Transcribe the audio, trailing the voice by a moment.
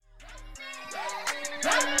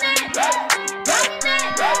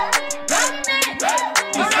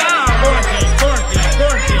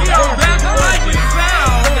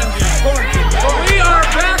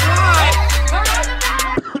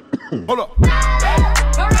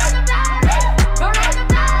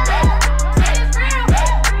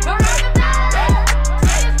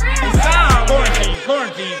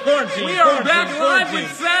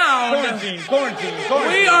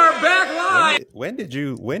when did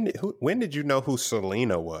you know who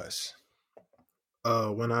Selena was?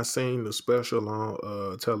 When I seen the special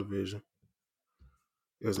on television,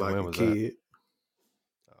 it was like When a was kid.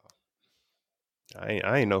 that?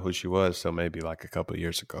 I ain't know who she was till maybe like a couple of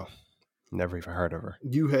years ago. Never even heard of her.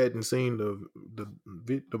 You hadn't seen the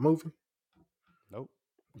movie? Nope.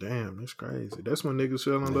 Damn, that's crazy. That's when niggas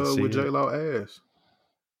fell in Didn't love see with it. J-Lo ass.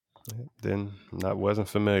 Then I wasn't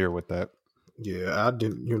familiar with that. Yeah, I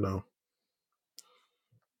didn't.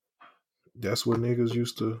 That's what niggas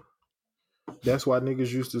used to. That's why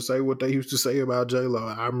niggas used to say what they used to say about J-Lo.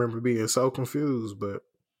 I remember being so confused, but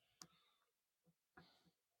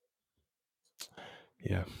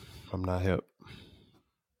Yeah, I'm not hip.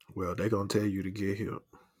 well, they gonna tell you to get hip.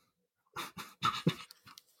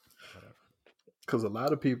 Whatever. Because a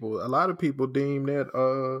lot of people deem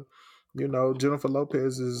that Jennifer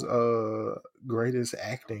Lopez's greatest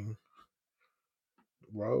acting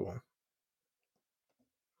role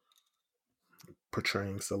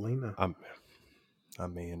portraying Selena. I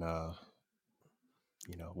mean,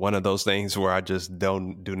 one of those things where I just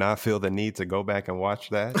do not feel the need to go back and watch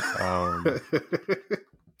that.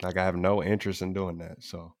 Like I have no interest in doing that.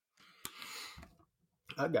 So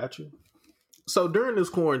I got you. So during this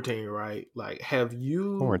quarantine, right? Like, have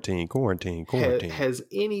you quarantine? Has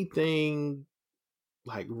anything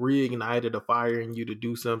like reignited a fire in you to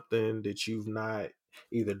do something that you've not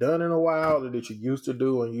either done in a while or that you used to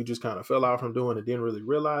do and you just kind of fell out from doing and didn't really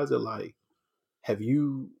realize it? Like, have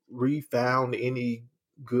you refound any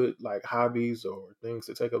good like hobbies or things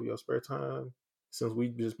to take up your spare time since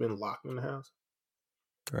we've just been locked in the house?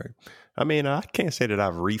 Right. I mean, I can't say that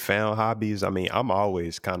I've refound hobbies. I mean, I'm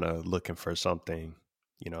always kind of looking for something,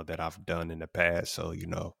 that I've done in the past. So,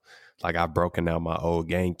 like I've broken out my old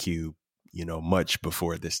GameCube, much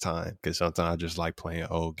before this time because sometimes I just like playing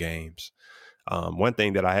old games. One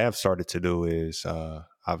thing that I have started to do is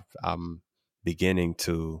I'm beginning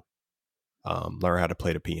to learn how to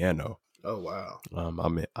play the piano. Oh wow!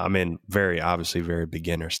 I'm in obviously very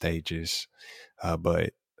beginner stages,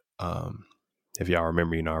 but if y'all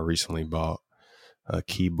remember, I recently bought a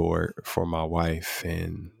keyboard for my wife,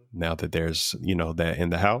 and now that there's that in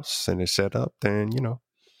the house and it's set up, then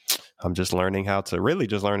I'm just learning how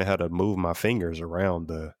to move my fingers around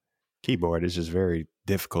the keyboard. It's just very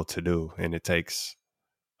difficult to do, and it takes,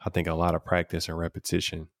 I think, a lot of practice and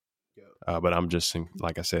repetition. But I'm just in,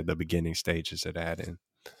 like I said, the beginning stages of that, and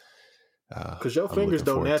because your I'm fingers looking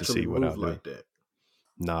don't forward to naturally see what move I'll do. like that.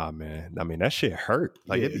 Nah, man. I mean, that shit hurt.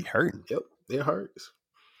 Like, it be hurting. Yep, it hurts.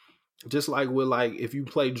 Just like with like if you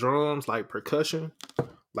play drums, like percussion,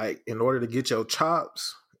 like in order to get your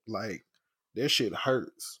chops, like that shit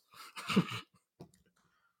hurts.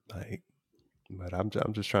 Like, but I'm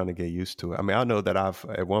just trying to get used to it. I mean, I know that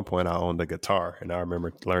at one point I owned a guitar, and I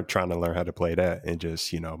remember trying to learn how to play that, and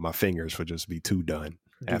just my fingers would just be too done.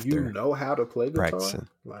 Do you know how to play guitar? Practicing.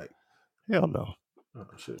 Like, hell no. Oh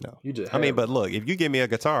shit! No, you just. I mean, but look, if you give me a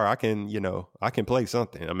guitar, I can play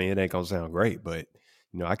something. I mean, it ain't gonna sound great, but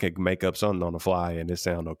I could make up something on the fly and it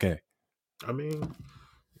sound okay. I mean,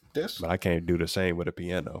 but I can't do the same with a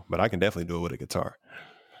piano. But I can definitely do it with a guitar.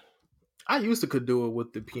 I used to could do it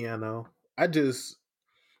with the piano. I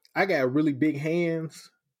got really big hands,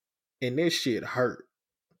 and this shit hurt.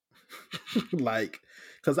 Like,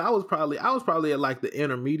 because I was probably at like the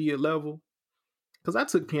intermediate level. Because I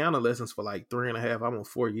took piano lessons for like 3.5,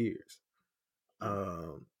 almost 4 years.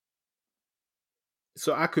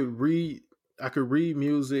 So I could read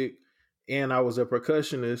music, and I was a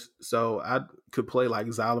percussionist, so I could play like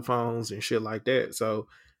xylophones and shit like that. So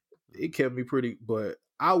it kept me pretty. But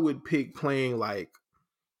I would pick playing like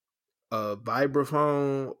a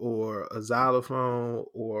vibraphone or a xylophone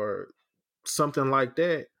or something like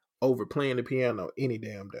that over playing the piano any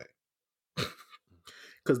damn day.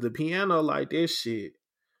 Because the piano, like this shit,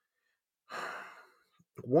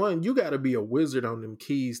 one, you got to be a wizard on them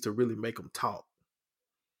keys to really make them talk.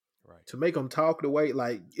 Right. To make them talk the way,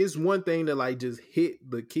 like, it's one thing to like just hit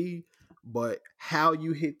the key, but how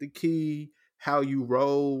you hit the key, how you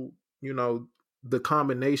roll, the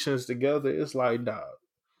combinations together, it's like, dog.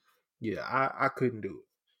 Yeah, I couldn't do it.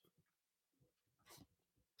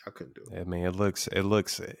 I couldn't do it. I mean, it looks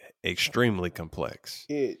extremely complex.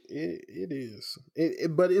 It is.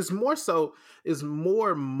 But it's more so. It's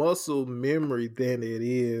more muscle memory than it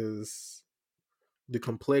is the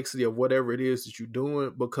complexity of whatever it is that you're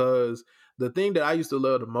doing. Because the thing that I used to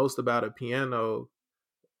love the most about a piano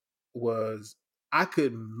was I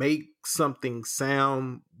could make something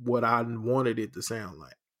sound what I wanted it to sound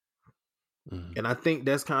like. Mhm. And I think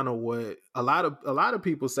that's kind of what a lot of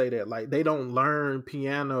people say, that like they don't learn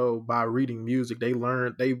piano by reading music. They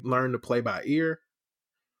learn to play by ear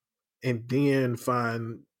and then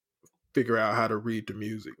figure out how to read the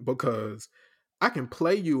music, because I can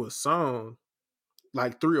play you a song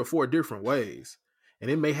like 3 or 4 different ways, and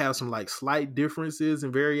it may have some like slight differences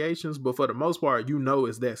and variations, but for the most part,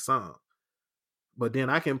 it's that song. But then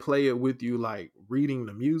I can play it with you like reading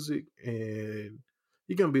the music, and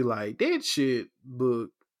you're gonna be like, that shit look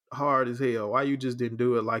hard as hell. Why you just didn't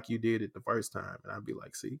do it like you did it the first time? And I'd be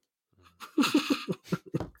like, see,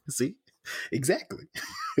 see, exactly.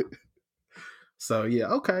 So yeah,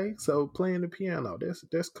 okay. So playing the piano,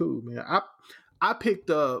 that's cool, man. I picked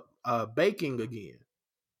up baking again.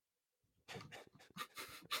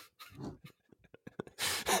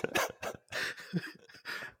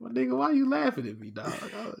 My nigga, why you laughing at me, dog?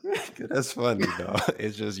 That's funny, though.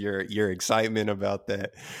 It's just your excitement about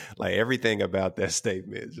that. Like everything about that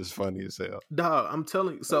statement is just funny as hell. Dog, I'm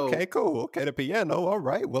telling you. So Okay, cool. Okay, the piano. All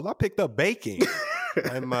right. Well, I picked up baking.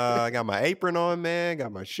 I got my apron on, man.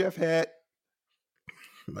 Got my chef hat.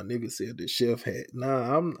 my nigga said the chef hat.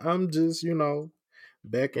 Nah, I'm just,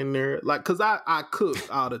 back in there. Like, cause I cook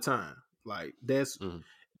all the time. Like that's Mm.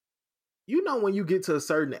 when you get to a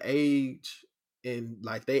certain age and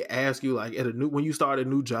like they ask you like when you start a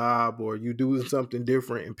new job or you doing something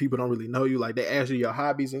different and people don't really know you, like they ask you your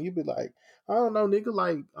hobbies and you be like, I don't know, nigga,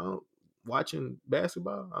 like watching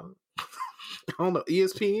basketball. I don't know,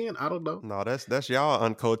 ESPN. I don't know. No, that's y'all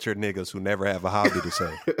uncultured niggas who never have a hobby to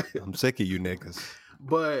say. I'm sick of you niggas.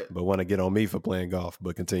 But want to get on me for playing golf,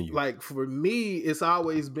 but continue. like for me, it's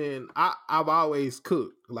always been I've always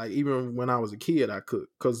cooked. Like even when I was a kid, I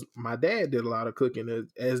cooked because my dad did a lot of cooking,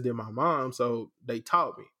 as did my mom. So they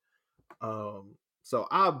taught me. So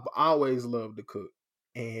I've always loved to cook.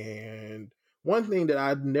 And one thing that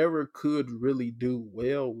I never could really do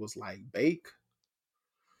well was like bake.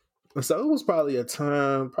 And so it was probably a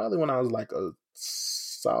time, probably when I was like a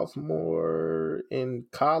sophomore in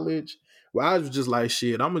college, where I was just like,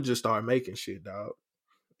 shit, I'm gonna just start making shit, dog.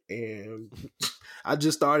 And I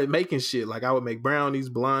just started making shit. Like I would make brownies,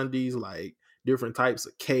 blondies, like different types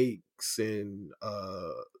of cakes and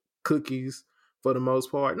cookies for the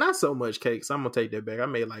most part. Not so much cakes. I'm gonna take that back. I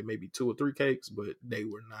made like maybe 2 or 3 cakes, but they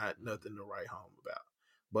were not nothing to write home about.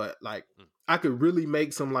 But like I could really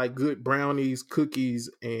make some like good brownies, cookies,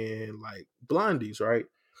 and like blondies, right?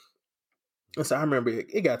 And so I remember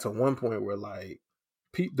it got to one point where like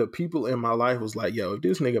the people in my life was like, yo, if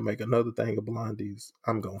this nigga make another thing of blondies,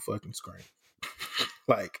 I'm gonna fucking scream.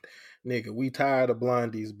 Like, nigga, we tired of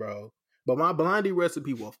blondies, bro. But my blondie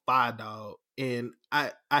recipe was fire, dog. And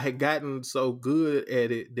I had gotten so good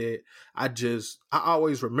at it that I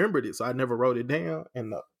always remembered it. So I never wrote it down.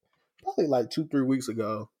 And probably like 2-3 weeks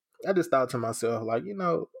ago, I just thought to myself, like,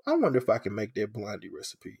 I wonder if I can make that blondie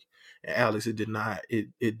recipe. And Alex, it did not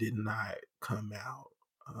come out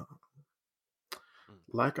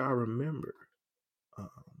like I remember.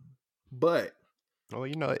 But Well,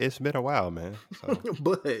 it's been a while, man. So.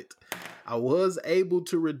 but I was able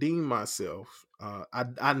to redeem myself.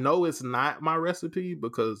 I know it's not my recipe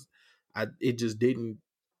because it just didn't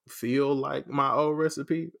feel like my old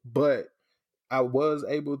recipe, but I was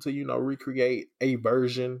able to recreate a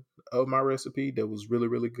version of my recipe that was really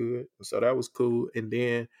really good. So that was cool. And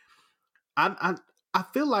then I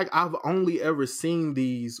feel like I've only ever seen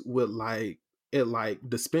these with like at like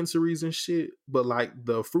dispensaries and shit, but like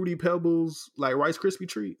the Fruity Pebbles, like Rice Krispie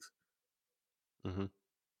treats. Mm-hmm.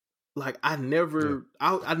 Like Yeah.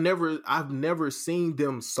 I've never seen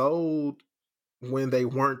them sold when they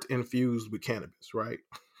weren't infused with cannabis, right?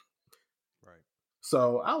 Right.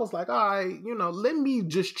 So I was like, all right, let me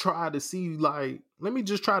just try to see, like, let me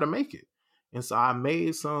just try to make it. And so I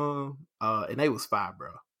made some, and they was fire,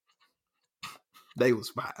 bro. They was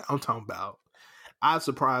fire. I'm talking about. I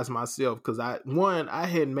surprised myself because I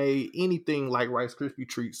hadn't made anything like Rice Krispie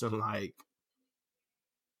treats in like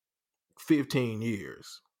 15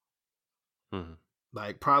 years. Mm-hmm.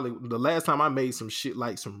 Like probably the last time I made some shit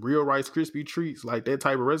like some real Rice Krispie treats, like that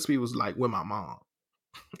type of recipe was like with my mom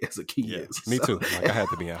as a Yeah, kid. me So, too. Like I had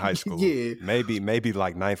to be in high school. yeah, Maybe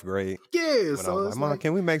like ninth grade. yeah. When I was So like, it's Mom, like,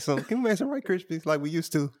 can we make some Rice Krispies like we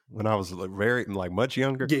used to when I was like very like much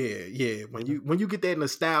younger? yeah. When you get that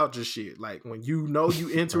nostalgia shit, like when you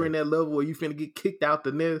entering Right. that level where you finna get kicked out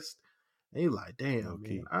the nest, and you're like, Low damn,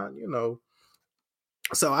 man, key.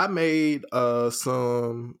 So I made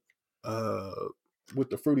some uh with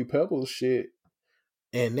the Fruity Pebbles shit,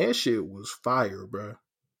 and that shit was fire, bro.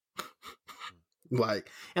 Like,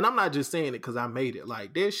 and I'm not just saying it because I made it.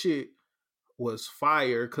 Like that shit was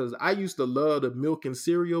fire because I used to love the milk and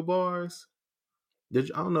cereal bars. I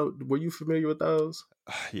don't know. Were you familiar with those?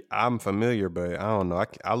 I'm familiar, but I don't know.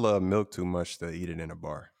 I love milk too much to eat it in a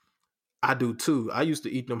bar. I do too. I used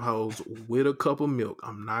to eat them hoes with a cup of milk.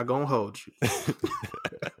 I'm not gonna hold you.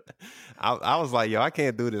 I was like, yo, I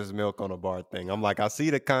can't do this milk on a bar thing. I'm like, I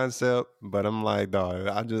see the concept, but I'm like, dog,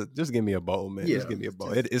 I just give me a bowl, man. Just Yeah, give me a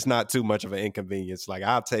bowl. It's not too much of an inconvenience. Like,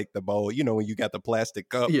 I'll take the bowl. You know, when you got the plastic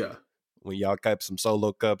cup, yeah. when y'all kept some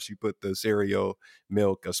solo cups, you put the cereal,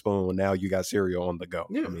 milk, a spoon. Now you got cereal on the go.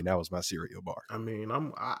 Yeah. I mean, that was my cereal bar. I mean,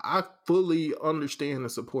 I fully understand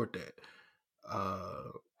and support that.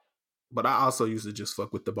 But I also used to just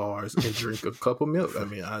fuck with the bars and drink a cup of milk. I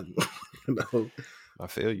mean, you know. I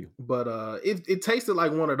feel you. But it tasted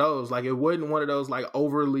like one of those. Like it wasn't one of those like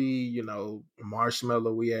overly,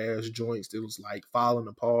 marshmallowy ass joints. It was like falling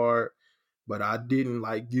apart. But I didn't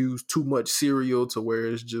like use too much cereal to where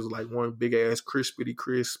it's just like one big ass crispity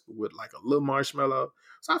crisp with like a little marshmallow.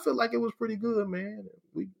 So I feel like it was pretty good, man.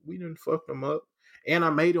 We didn't fuck them up. And I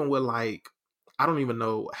made them with like, I don't even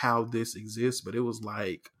know how this exists, but it was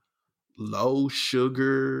like low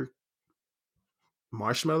sugar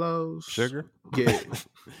marshmallows. Sugar? Yeah.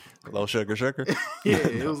 Low sugar. Yeah,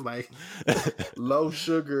 it was like low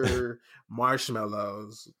sugar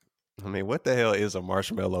marshmallows. I mean, what the hell is a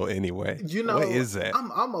marshmallow anyway? What is that?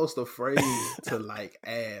 I'm almost afraid to like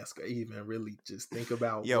ask or even really just think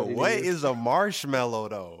about. Yo, what is a marshmallow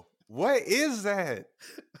though? What is that?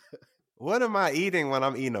 What am I eating when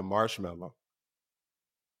I'm eating a marshmallow?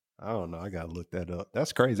 I don't know. I gotta look that up.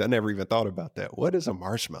 That's crazy. I never even thought about that. What is a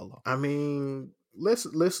marshmallow? I mean, let's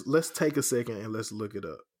take a second and let's look it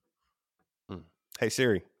up. Hey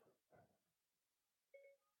Siri,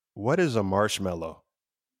 what is a marshmallow?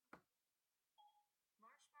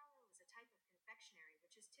 Marshmallow is a type of confectionery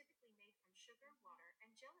which is typically made from sugar, water,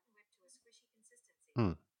 and gelatin whipped to a squishy consistency.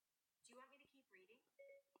 Do you want me to keep reading?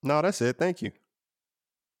 No, that's it. Thank you.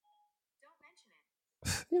 Don't mention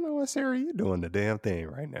it. You know what, Siri? You're doing the damn thing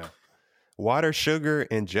right now. Water, sugar,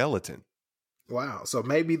 and gelatin. Wow. So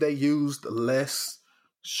maybe they used less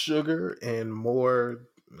sugar and more,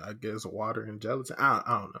 I guess, water and gelatin. I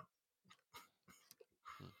don't know.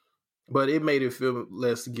 But it made it feel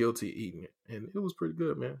less guilty eating it. And it was pretty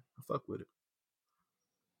good, man. I fuck with it.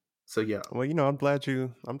 So yeah. Well, I'm glad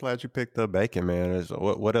you picked up bacon, man.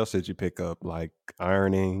 What else did you pick up? Like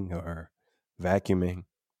ironing or vacuuming,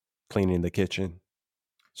 cleaning the kitchen,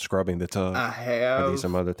 scrubbing the tub? Are these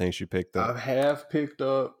some other things you picked up? I have picked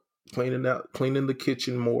up cleaning the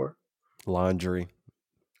kitchen more. Laundry.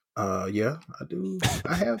 Yeah, I do.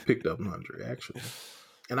 I have picked up laundry actually.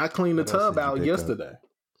 And I cleaned the tub out yesterday.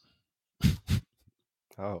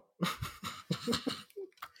 Oh.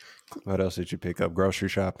 What else did you pick up? Grocery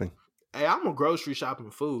shopping? Hey, I'm a grocery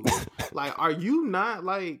shopping fool. Like, are you not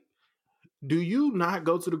like, do you not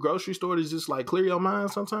go to the grocery store to just like clear your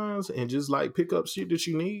mind sometimes and just like pick up shit that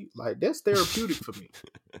you need? Like, that's therapeutic for me.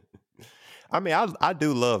 I mean, I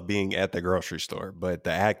do love being at the grocery store, but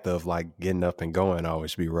the act of like getting up and going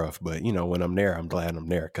always be rough. But when I'm there, I'm glad I'm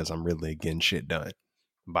there because I'm really getting shit done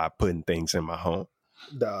by putting things in my home.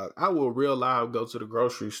 Dog, I will real loud go to the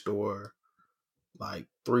grocery store like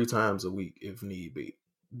 3 times a week if need be.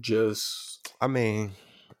 I mean,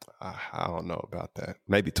 I don't know about that.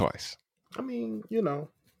 Maybe twice. I mean,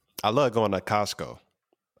 I love going to Costco.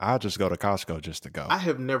 I'll just go to Costco just to go. I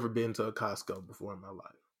have never been to a Costco before in my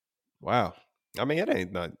life. Wow. I mean, it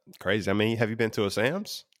ain't not crazy. I mean, have you been to a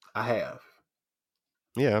Sam's? I have.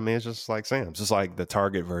 Yeah, I mean, it's just like Sam's. It's like the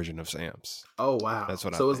Target version of Sam's. Oh, wow. That's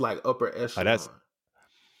what I So think. it's like upper echelon.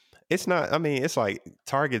 It's not, I mean, it's like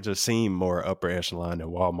Target just seemed more upper echelon than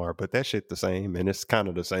Walmart, but that shit the same. And it's kind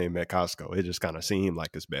of the same at Costco. It just kind of seemed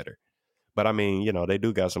like it's better. But I mean, they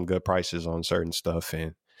do got some good prices on certain stuff.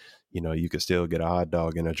 And, you can still get a hot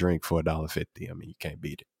dog and a drink for $1.50. I mean, you can't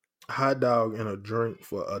beat it. Hot dog and a drink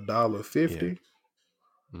for $1.50.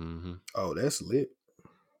 Yeah. Mm-hmm. Oh, that's lit.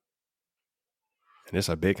 And it's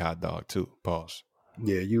a big hot dog too. Pause.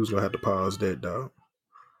 Yeah, you was gonna have to pause that, dog.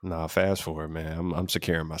 Nah, fast forward, man. I'm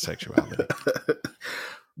securing my sexuality.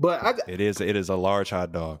 But it is a large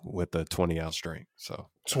hot dog with a 20-ounce drink. So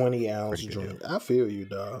 20-ounce drink. I feel you,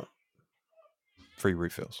 dog. Free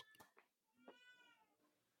refills.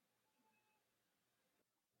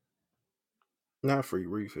 Not free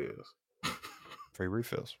refills. Free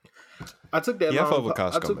refills. I took that long.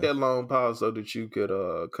 Costco, I took that long pause so that you could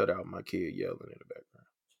cut out my kid yelling in the background.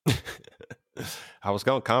 I was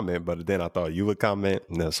gonna comment, but then I thought you would comment,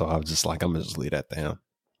 and so I was just like, I'm gonna just leave that to him.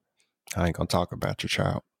 I ain't gonna talk about your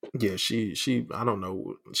child. Yeah, she. I don't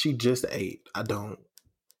know. She just 8. I don't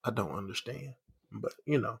understand. But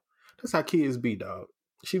that's how kids be, dog.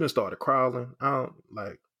 She done started crawling. I don't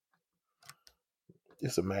like.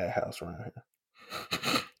 It's a madhouse around here.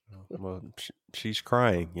 Well, she's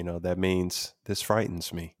crying. That means this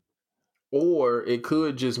frightens me. Or it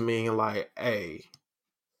could just mean like, hey,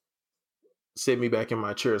 sit me back in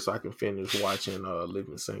my chair so I can finish watching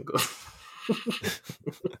Living Single.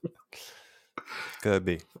 Could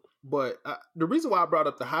be. But the reason why I brought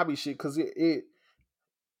up the hobby shit, because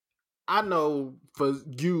I know for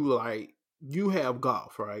you, like, you have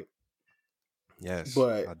golf, right? Yes,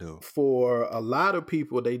 but I do. For a lot of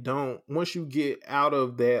people, they don't. Once you get out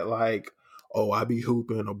of that, like, oh, I be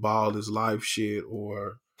hooping, a ball is life shit,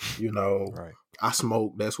 or Right. I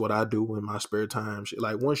smoke. That's what I do in my spare time. Shit.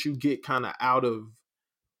 Like, once you get kind of out of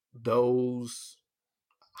those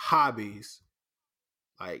hobbies,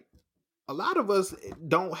 like, a lot of us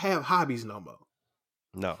don't have hobbies no more.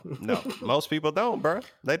 No. Most people don't, bro.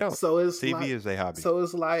 They don't. So it's TV like, is a hobby. So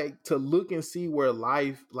it's like to look and see where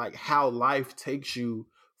life, like how life takes you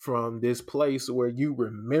from this place where you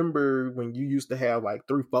remember when you used to have like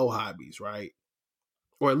 3-4 hobbies, right?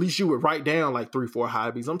 Or at least you would write down like 3-4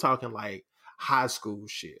 hobbies. I'm talking like high school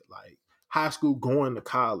shit, like high school going to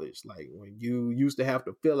college, like when you used to have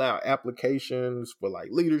to fill out applications for like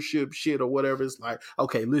leadership shit or whatever. It's like,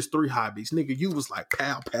 okay, list 3 hobbies. Nigga, you was like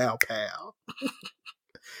pow, pow, pow.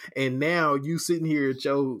 And now you sitting here at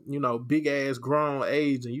your, big ass grown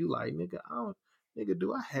age, and you like, nigga,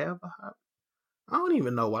 do I have a hobby? I don't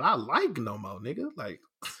even know what I like no more, nigga. Like,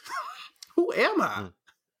 who am I?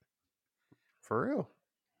 For real.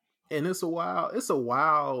 And it's a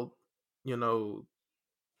wild,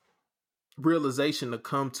 realization to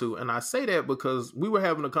come to. And I say that because we were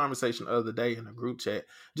having a conversation the other day in a group chat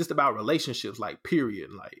just about relationships, like,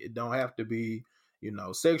 period. Like, it don't have to be,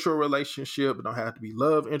 sexual relationship. It don't have to be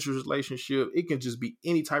love interest relationship. It can just be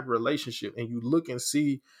any type of relationship. And you look and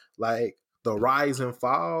see like the rise and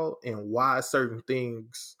fall and why certain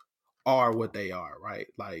things are what they are, right?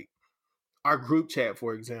 Like our group chat,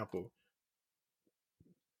 for example,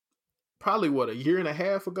 probably a year and a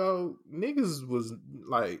half ago, niggas was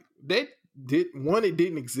like, it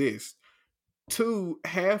didn't exist. 2,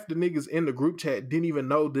 half the niggas in the group chat didn't even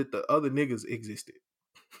know that the other niggas existed.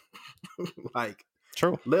 Like,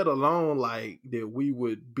 true. Let alone like that we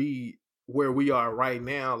would be where we are right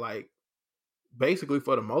now. Like, basically,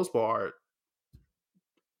 for the most part,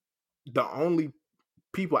 the only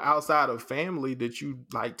people outside of family that you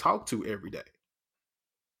like talk to every day.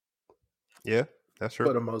 Yeah, that's true.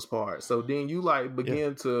 For the most part. So then you like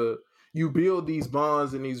begin to you build these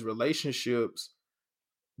bonds and these relationships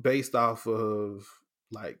based off of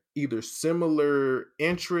like either similar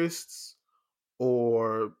interests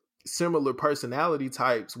or similar personality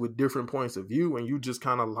types with different points of view, and you just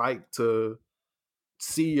kind of like to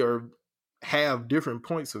see or have different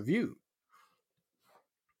points of view,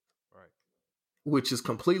 Right? which is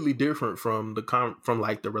completely different from from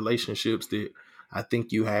like the relationships that I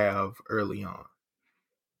think you have early on.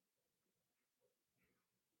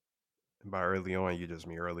 And by early on, you just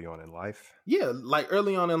mean early on in life? Yeah, like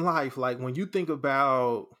early on in life, like when you think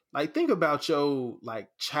about your like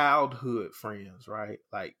childhood friends, right?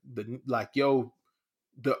 Like the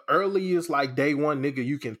earliest like day one nigga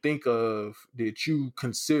you can think of that you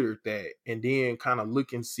considered that, and then kind of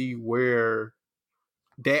look and see where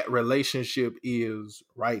that relationship is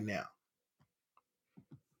right now.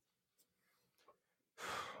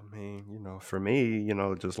 I mean, for me,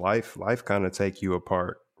 just life kind of take you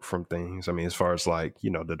apart from things. I mean, as far as like,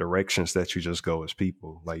 the directions that you just go as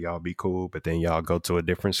people, like y'all be cool, but then y'all go to a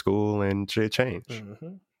different school and shit change.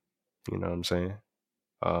 Mm-hmm. You know what I'm saying?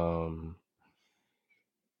 And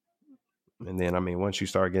then, I mean, once you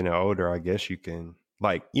start getting older, I guess you can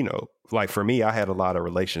like, like for me, I had a lot of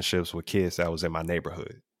relationships with kids that was in my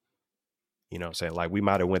neighborhood. You know what I'm saying? Like we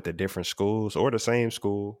might've went to different schools or the same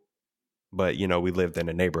school, but we lived in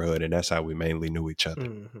a neighborhood, and that's how we mainly knew each other,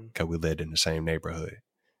 because we lived in the same neighborhood.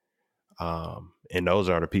 And those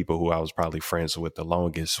are the people who I was probably friends with the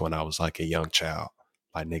longest when I was like a young child.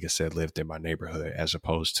 Like nigga said, lived in my neighborhood, as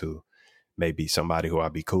opposed to maybe somebody who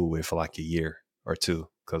I'd be cool with for like a year or two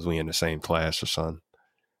because we in the same class or something.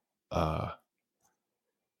 But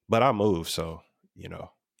I moved, so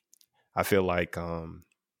I feel like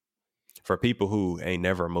for people who ain't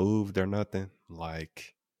never moved or nothing,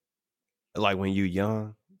 like when you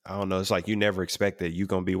young, I don't know, it's like you never expect that you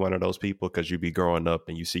gonna be one of those people because you be growing up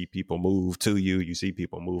and you see people move to you see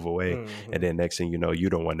people move away, and then next thing you know, you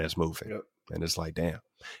the one that's moving. Yep. And it's like, damn.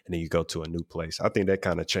 And then you go to a new place. I think that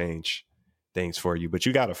kind of changed things for you, but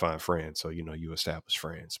you got to find friends. So, you establish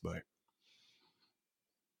friends, but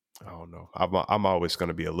I don't know. I'm always going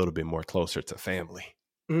to be a little bit more closer to family.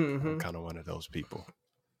 I'm kind of one of those people.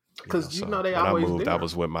 Because so they when I always moved, there. I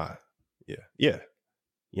was with my, yeah.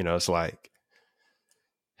 It's like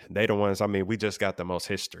they the ones. I mean, we just got the most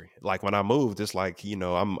history. Like when I moved, it's like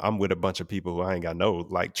I'm with a bunch of people who I ain't got no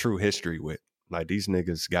like true history with. Like these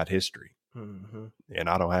niggas got history, and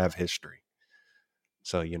I don't have history.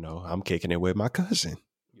 So I'm kicking it with my cousin.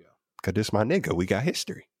 Yeah, cause this my nigga. We got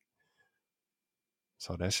history.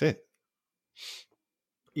 So that's it.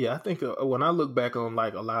 Yeah, I think when I look back on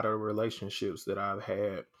like a lot of relationships that I've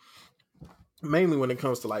had, mainly when it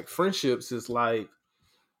comes to like friendships, it's like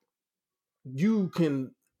you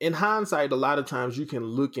can, in hindsight, a lot of times you can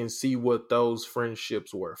look and see what those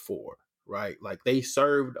friendships were for, right? Like they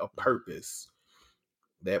served a purpose.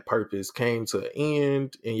 That purpose came to an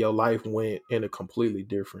end and your life went in a completely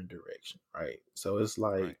different direction, right? So it's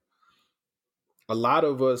like a lot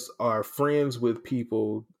of us are friends with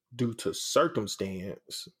people due to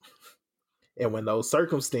circumstance. And when those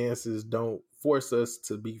circumstances don't force us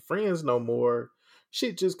to be friends no more,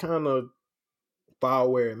 shit just kind of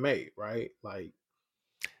fall where it may, right? Like,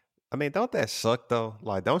 I mean, don't that suck though?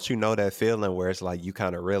 Like, don't you know that feeling where it's like you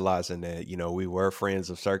kind of realizing that, we were friends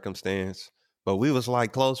of circumstance, but we was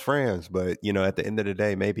like close friends. But, at the end of the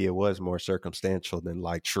day, maybe it was more circumstantial than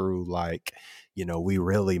like true, like, we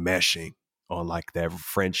really meshing on like that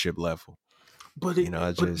friendship level. but I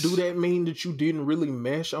but do just, that mean that you didn't really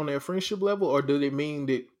mesh on that friendship level, or did it mean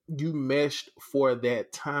that you meshed for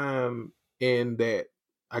that time and that,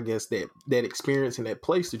 I guess, that experience and that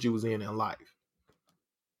place that you was in life?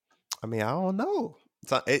 I mean, I don't know.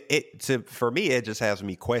 So for me, it just has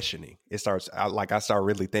me questioning. It starts I start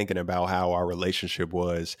really thinking about how our relationship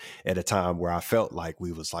was at a time where I felt like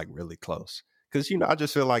we was like really close. Because I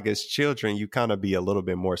just feel like as children, you kind of be a little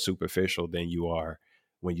bit more superficial than you are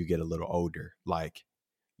when you get a little older. Like,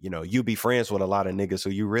 you be friends with a lot of niggas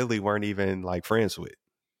who you really weren't even like friends with.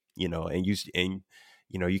 You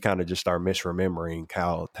kind of just start misremembering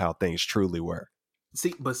how things truly were.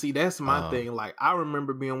 See, that's my thing. Like, I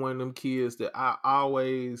remember being one of them kids that I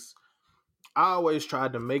always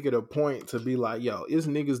tried to make it a point to be like, yo, it's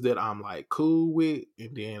niggas that I'm like cool with,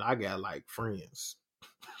 and then I got like friends.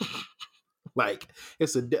 Like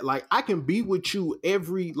it's like I can be with you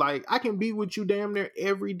I can be with you damn near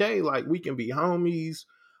every day. Like we can be homies.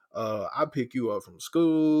 I pick you up from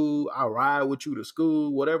school. I ride with you to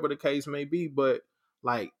school, whatever the case may be. But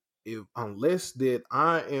like, if unless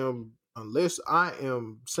I am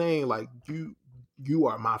saying like you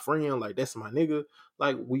are my friend, like that's my nigga,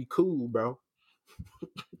 like we cool, bro.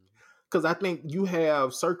 Because I think you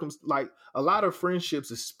have like a lot of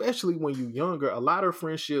friendships, especially when you're younger, a lot of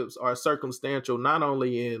friendships are circumstantial, not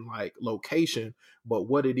only in like location, but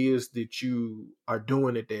what it is that you are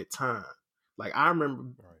doing at that time. Like I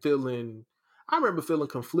remember feeling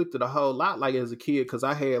conflicted a whole lot, like as a kid, because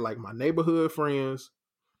I had like my neighborhood friends.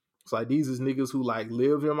 It's like these is niggas who like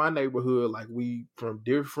live in my neighborhood, like we from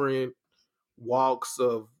different walks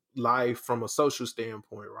of life from a social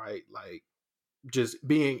standpoint, right? Like just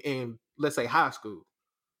being in, let's say, high school,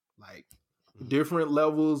 like different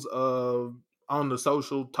levels of on the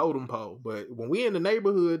social totem pole. But when we in the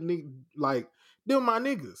neighborhood, like them my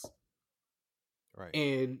niggas. Right.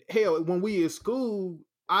 And hell, when we at school,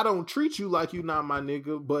 I don't treat you like you not my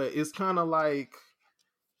nigga, but it's kind of like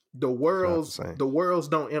the It's not the worlds same. the worlds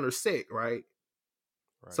don't intersect, right?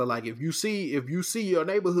 Right. So like if you see your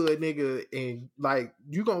neighborhood nigga, and like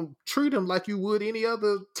you gonna treat him like you would any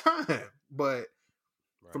other time, but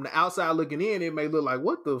from the outside looking in, it may look like,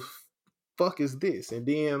 what the fuck is this? And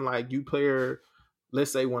then like you player,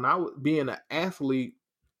 let's say when I was being an athlete,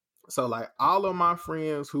 so like all of my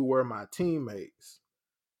friends who were my teammates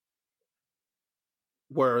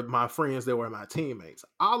were my friends that were my teammates.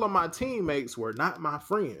 All of my teammates were not my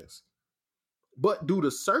friends. But due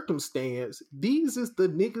to circumstance, these is the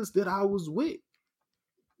niggas that I was with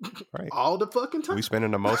Right. all the fucking time. We spending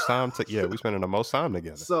the most time we spending the most time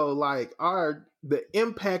together. So like the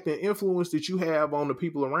impact and influence that you have on the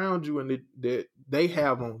people around you and that they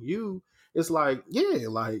have on you, it's like, yeah,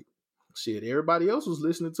 like shit, everybody else was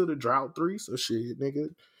listening to the Drought 3, so shit, nigga,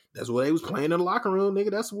 that's what they was playing in the locker room, nigga.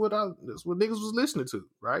 That's what niggas was listening to,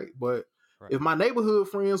 right? But if my neighborhood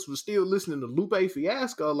friends were still listening to Lupe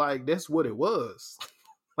Fiasco, like that's what it was.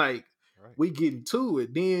 Like we getting to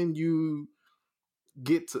it. Then you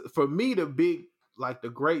get to, for me, the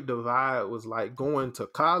great divide was like going to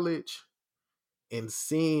college and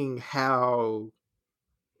seeing how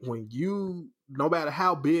when you, no matter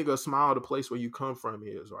how big or small the place where you come from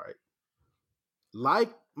is, right? Like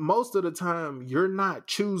most of the time, you're not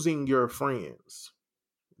choosing your friends.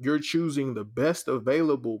 You're choosing the best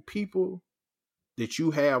available people that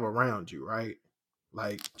you have around you, right?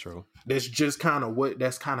 Like, True. that's kind of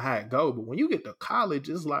how it go. But when you get to college,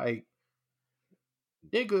 it's like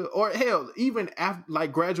nigga, or hell, even after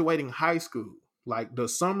like graduating high school, like the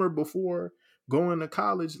summer before going to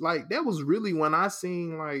college, like that was really when I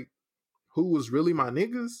seen like who was really my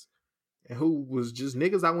niggas and who was just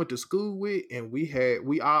niggas I went to school with, and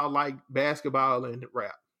we all like basketball and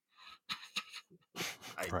rap.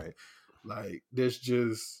 Like, Right. like there's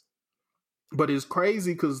just, but it's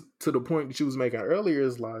crazy because to the point that you was making earlier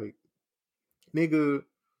is like, nigga,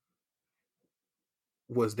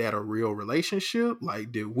 was that a real relationship?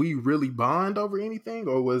 Like, did we really bond over anything,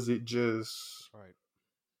 or was it just Right.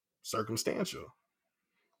 circumstantial?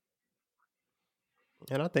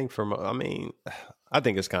 And I think I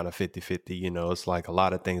think it's kind of 50-50, it's like a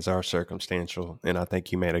lot of things are circumstantial. And I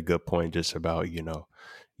think you made a good point just about,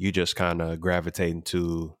 you just kind of gravitating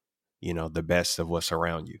to, the best of what's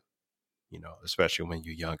around you, especially when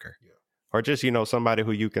you're younger. Yeah. Or just, somebody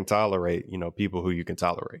who you can tolerate, people who you can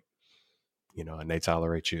tolerate, and they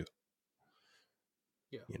tolerate you.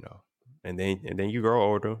 Yeah. And then you grow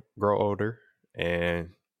older and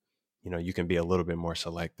you can be a little bit more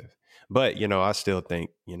selective. But, I still think,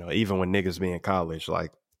 even when niggas be in college,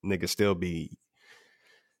 like niggas still be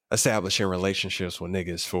establishing relationships with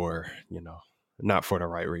niggas for, not for the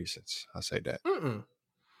right reasons. I say that. Mm-mm.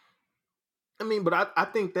 I mean, but I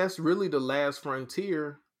think that's really the last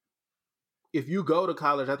frontier. If you go to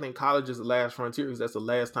college, I think college is the last frontier because that's the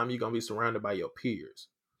last time you're going to be surrounded by your peers.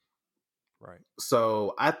 Right.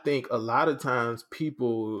 So I think a lot of times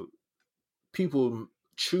people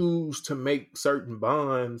choose to make certain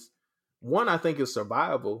bonds. One, I think is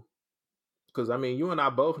survival. Because I mean, you and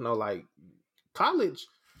I both know, like, college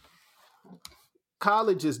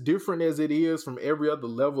is different as it is from every other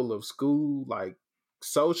level of school. Like,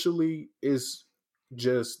 socially, is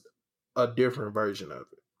just a different version of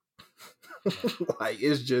it. Like,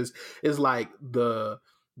 it's like the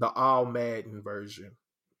all Madden version.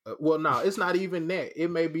 Well, no, it's not even that. It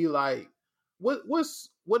may be like what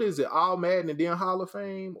is it? All Madden and then Hall of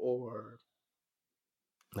Fame, or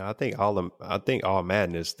No, I think all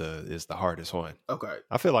Madden is the hardest one. okay.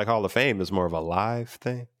 I feel like Hall of Fame is more of a live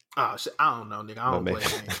thing. Oh shit, I don't know, nigga. I don't play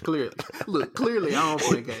games. Clearly, I don't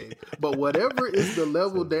play games. But whatever is the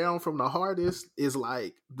level down from the hardest is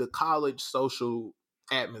like the college social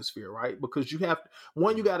atmosphere, right? Because you got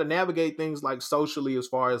to navigate things like socially as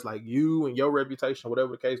far as like you and your reputation,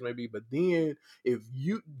 whatever the case may be. But then if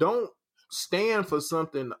you don't stand for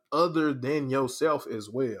something other than yourself as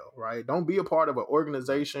well, right? Don't be a part of an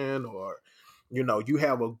organization or, you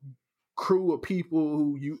have a crew of people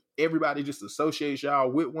who everybody just associates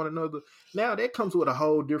y'all with one another. Now that comes with a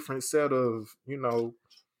whole different set of,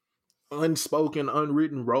 unspoken,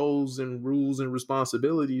 unwritten roles and rules and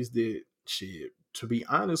responsibilities that shit, to be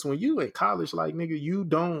honest, when you in college, like nigga, you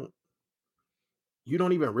don't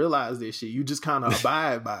even realize this shit. You just kind of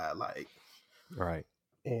abide by it, like. Right.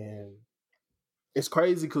 And it's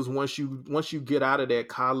crazy because once you get out of that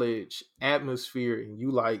college atmosphere and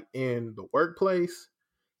you like in the workplace,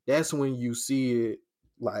 that's when you see it,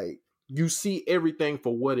 like you see everything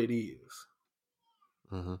for what it is.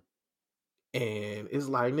 Mm-hmm. And it's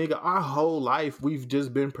like, nigga, our whole life we've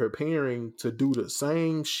just been preparing to do the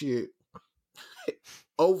same shit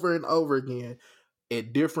over and over again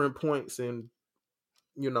at different points in,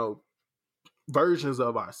 versions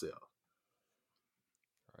of ourselves.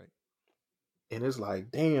 Right. And it's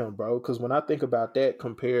like, damn, bro, because when I think about that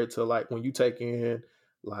compared to like when you take in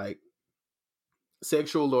like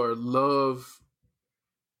sexual or love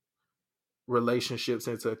relationships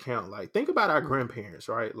into account, like think about our grandparents,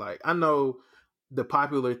 right? Like I know the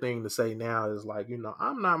popular thing to say now is like, we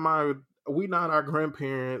not our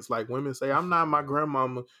grandparents. Like women say, I'm not my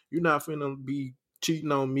grandmama. You're not finna be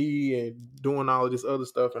cheating on me and doing all of this other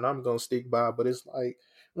stuff, and I'm gonna stick by. But it's like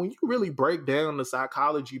when you really break down the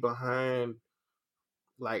psychology behind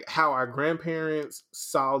like how our grandparents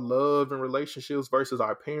saw love and relationships versus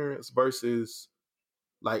our parents versus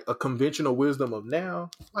like a conventional wisdom of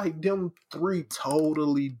now, like them three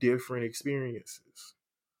totally different experiences.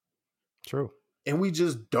 True. And we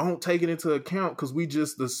just don't take it into account because we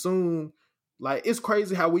just assume, like, it's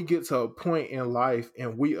crazy how we get to a point in life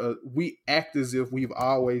and we act as if we've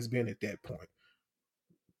always been at that point.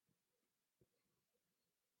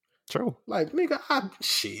 True. Like, nigga,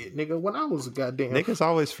 nigga, when I was a goddamn Niggas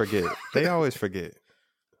always forget. They always forget.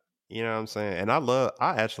 You know what I'm saying? And I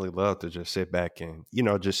actually love to just sit back and,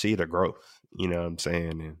 just see the growth. You know what I'm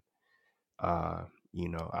saying? And I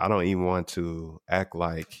don't even want to act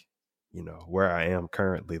like, where I am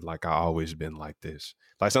currently, like I always been like this.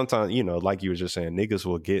 Like sometimes, like you were just saying, niggas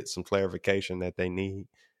will get some clarification that they need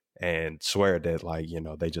and swear that like,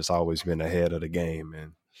 they just always been ahead of the game.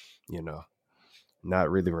 And, not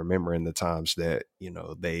really remembering the times that, you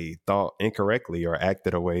know, they thought incorrectly or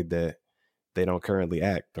acted a way that they don't currently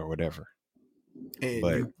act or whatever. And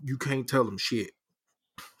But you can't tell them shit.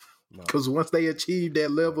 no, Because once they achieve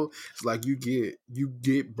that level, it's like you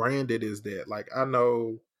get branded as that. Like, I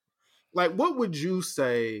know, like, what would you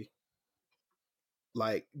say,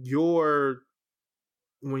 like,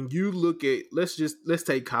 when you look at, let's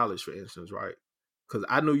take college for instance, right? Because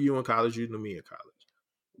I knew you in college, you knew me in college.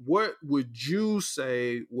 What would you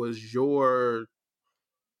say was your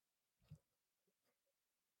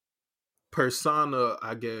persona,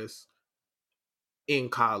 I guess, in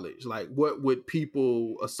college? Like, what would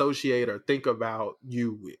people associate or think about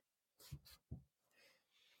you with?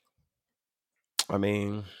 I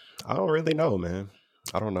mean, I don't really know, man.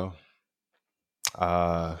 I don't know.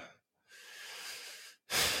 Uh,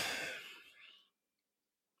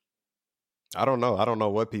 I don't know. I don't know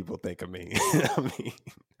what people think of me. I mean,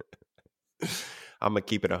 I'm gonna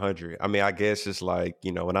keep it 100. I mean, I guess it's like,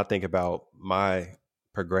 you know, when I think about my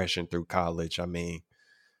progression through college, I mean,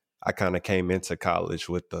 I kind of came into college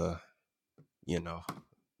with the, you know,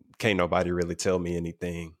 can't nobody really tell me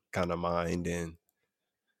anything kind of mind. And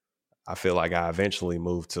I feel like I eventually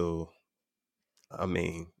moved to, I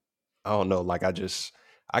mean, I don't know, like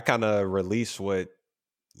I kind of release what,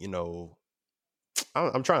 you know,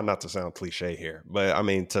 I'm trying not to sound cliche here, but I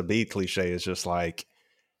mean, to be cliche is just like,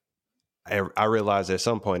 I realized at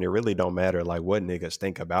some point it really don't matter like what niggas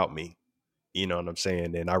think about me. You know what I'm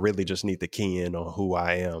saying? And I really just need to key in on who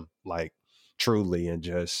I am, like truly, and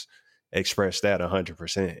just express that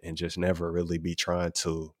 100% and just never really be trying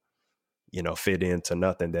to, you know, fit into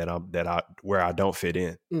nothing where I don't fit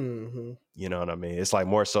in. Mm-hmm. You know what I mean? It's like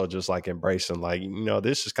more so just like embracing, like, you know,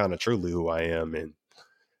 this is kind of truly who I am. And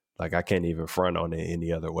like, I can't even front on it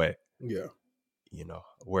any other way. Yeah. You know,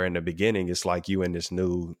 where in the beginning, it's like you in this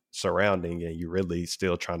new surrounding and you really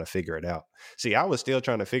still trying to figure it out. See, I was still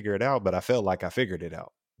trying to figure it out, but I felt like I figured it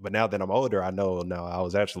out. But now that I'm older, I know now I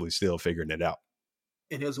was actually still figuring it out.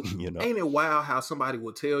 And You know? ain't it wild how somebody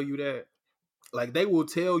will tell you that? Like, they will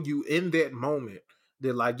tell you in that moment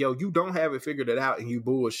that, like, yo, you don't have it figured it out and you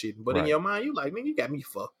bullshitting. But in Right. your mind, you like, man, you got me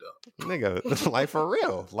fucked up. Nigga, like for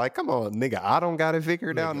real. Like, come on, nigga, I don't got it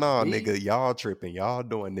figured out. Nigga, No, me? nigga, y'all tripping. Y'all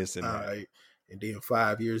doing this and All that. right. And then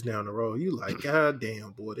 5 years down the road, you like, God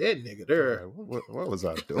damn, boy, that nigga there. Like, what was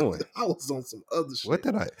I doing? I was on some other What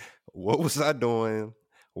shit. what was I doing?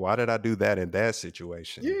 Why did I do that in that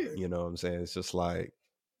situation? Yeah. You know what I'm saying? It's just like,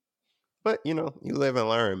 but you know, you live and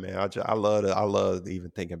learn, man. I love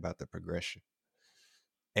even thinking about the progression,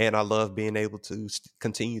 and I love being able to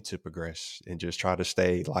continue to progress and just try to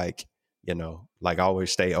stay like, you know, like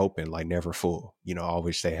always stay open, like never full. You know,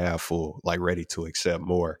 always stay half full, like ready to accept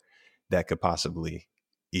more that could possibly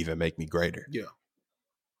even make me greater. Yeah.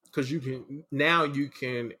 Because you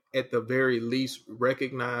can at the very least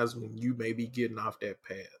recognize when you may be getting off that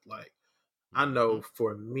path. Like, I Mm-hmm. know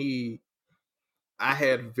for me, I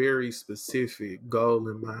had a very specific goal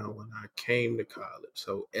in mind when I came to college.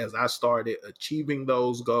 So as I started achieving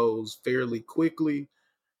those goals fairly quickly,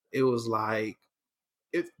 it was like,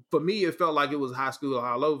 it for me, it felt like it was high school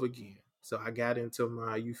all over again. So I got into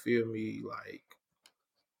my, you feel me, like,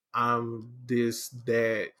 I'm this,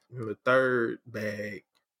 that, and the third bag.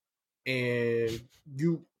 And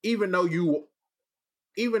you, even though you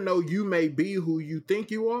may be who you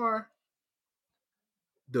think you are,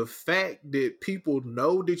 the fact that people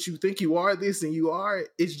know that you think you are this and you are,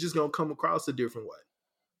 it's just gonna come across a different way.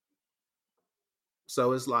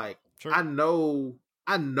 So it's like, Sure. I know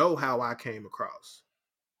how I came across.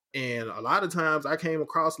 And a lot of times I came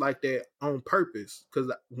across like that on purpose.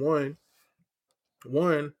 Cause one,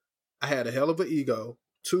 I had a hell of an ego.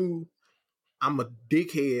 Two, I'm a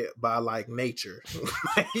dickhead by like nature.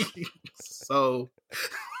 So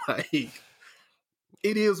like,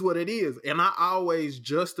 it is what it is. And I always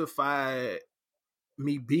justified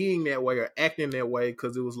me being that way or acting that way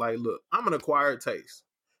because it was like, look, I'm an acquired taste.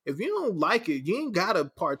 If you don't like it, you ain't gotta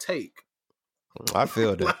partake. I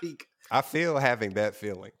feel that. Like, I feel having that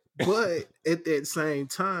feeling. but at that same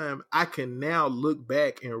time, I can now look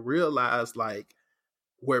back and realize, like,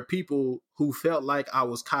 where people who felt like I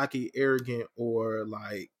was cocky, arrogant, or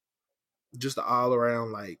like just an all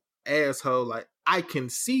around like asshole, like, I can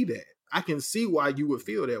see that. I can see why you would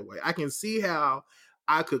feel that way. I can see how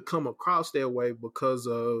I could come across that way because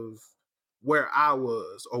of where I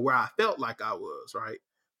was or where I felt like I was, right?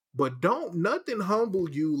 But don't nothing humble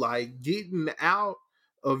you like getting out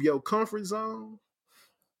of your comfort zone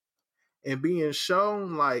and being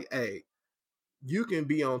shown like, hey, you can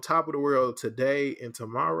be on top of the world today and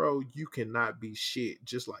tomorrow you cannot be shit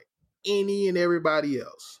just like any and everybody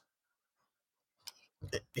else.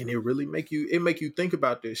 And it really make you think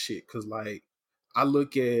about this shit. Cause like I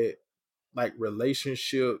look at like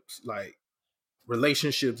relationships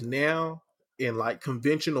now in like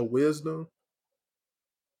conventional wisdom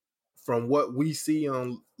from what we see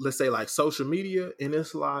on, let's say, like social media, and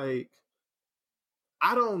it's like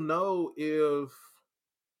I don't know if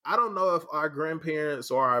our grandparents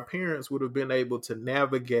or our parents would have been able to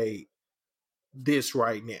navigate this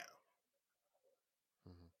right now,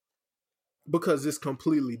 because it's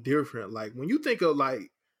completely different. Like when you think of like,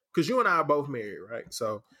 because you and I are both married, right?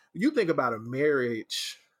 So you think about a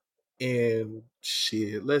marriage in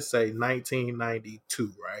shit, let's say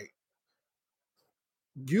 1992, right?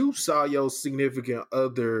 You saw your significant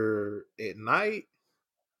other at night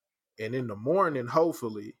and in the morning,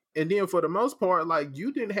 hopefully. And then for the most part, like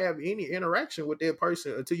you didn't have any interaction with that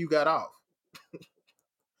person until you got off.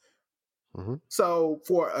 Mm-hmm. So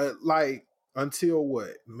for like until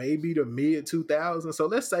what, maybe the mid 2000s. So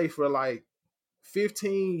let's say for like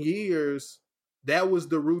 15 years, that was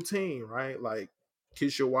the routine, right? Like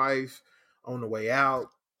kiss your wife on the way out,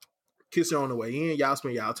 kiss her on the way in. Y'all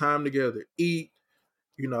spend y'all time together, eat,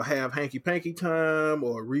 have hanky panky time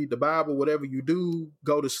or read the Bible, whatever you do,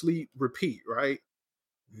 go to sleep, repeat, right?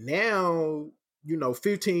 Now,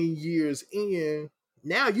 15 years in,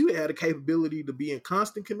 now you had a capability to be in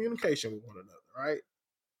constant communication with one another, right?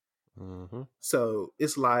 Mm-hmm. So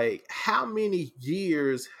it's like, how many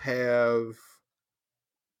years have,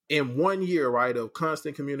 in 1 year, right, of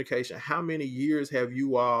constant communication, how many years have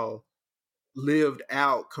you all lived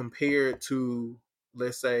out compared to,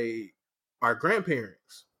 let's say, our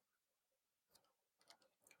grandparents?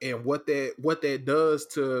 And what that does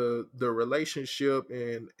to the relationship,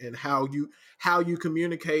 and how you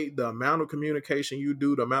communicate, the amount of communication you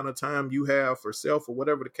do, the amount of time you have for self, or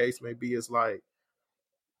whatever the case may be. Is like,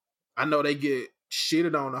 I know they get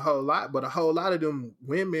shitted on a whole lot, but a whole lot of them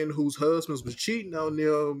women whose husbands was cheating on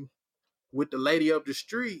them with the lady up the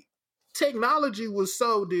street, technology was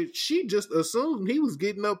so that she just assumed he was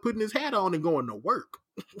getting up, putting his hat on, and going to work.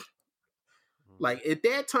 Like at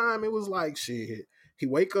that time, it was like shit. He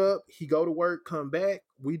wake up, he go to work, come back,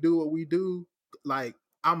 we do what we do. Like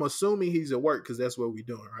I'm assuming he's at work because that's what we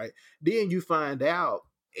doing, right? Then you find out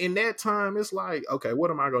in that time, it's like, okay, what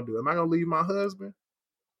am I gonna do? Am I gonna leave my husband,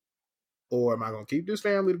 or am I gonna keep this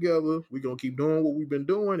family together? We're gonna keep doing what we've been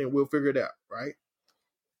doing, and we'll figure it out, right?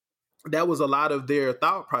 That was a lot of their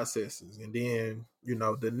thought processes, and then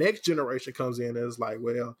the next generation comes in and is like,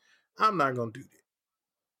 well, I'm not gonna do that.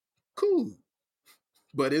 Cool.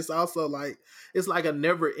 But it's also like, it's like a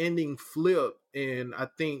never ending flip. And I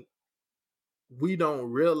think we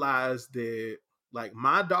don't realize that, like,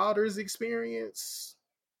 my daughter's experience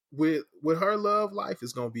with her love life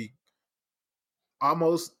is going to be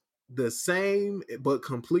almost the same but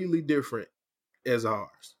completely different as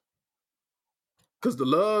ours, because the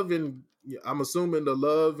love, and I'm assuming the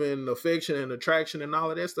love and affection and attraction and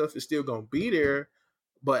all of that stuff is still going to be there,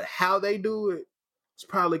 but how they do it, it's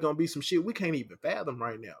probably gonna be some shit we can't even fathom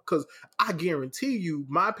right now. Cause I guarantee you,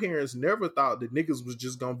 my parents never thought that niggas was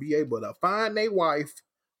just gonna be able to find their wife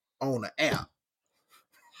on an app.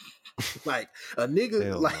 Like a nigga,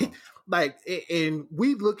 Hell like, no. like, and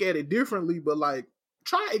we look at it differently. But like,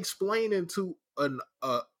 try explaining to a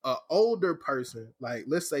older person, like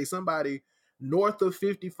let's say somebody north of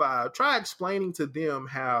 55, try explaining to them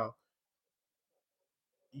how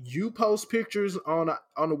you post pictures on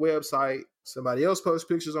the website, somebody else posts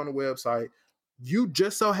pictures on the website, you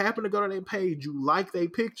just so happen to go to their page, you like their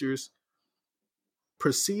pictures,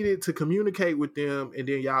 proceeded to communicate with them, and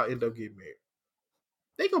then y'all end up getting married.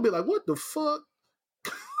 They gonna be like, what the fuck?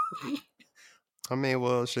 I mean,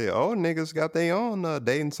 well, shit, old niggas got their own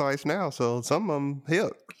dating sites now, so some of them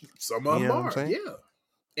hip. Some of You them know what I'm are, saying? yeah.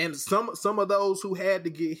 And some of those who had to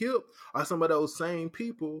get hip are some of those same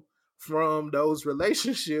people from those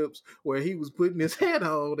relationships where he was putting his hat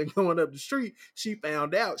on and going up the street. She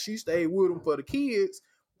found out. She stayed with him for the kids.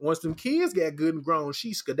 Once them kids got good and grown,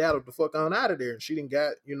 she skedaddled the fuck on out of there. And she didn't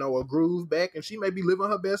got, a groove back, and she may be living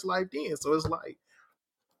her best life then. So it's like,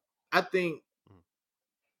 I think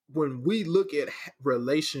when we look at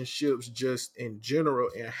relationships just in general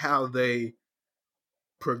and how they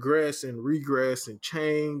progress and regress and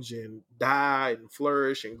change and die and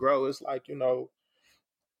flourish and grow, it's like,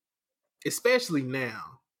 especially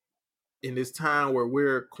now in this time where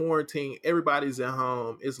we're quarantined, everybody's at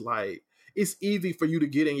home, it's like, it's easy for you to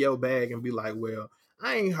get in your bag and be like, well,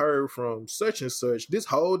 I ain't heard from such and such this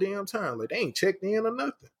whole damn time. Like, they ain't checked in or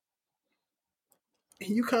nothing.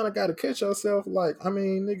 And you kind of got to catch yourself, like, I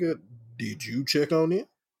mean, nigga, did you check on it?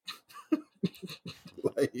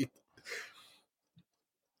 Like,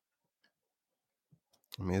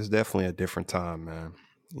 I mean, it's definitely a different time, man.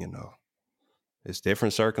 You know, it's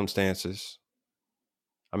different circumstances.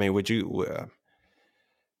 I mean, would you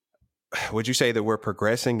say that we're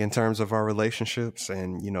progressing in terms of our relationships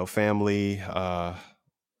and, family,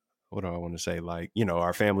 what do I want to say? Like,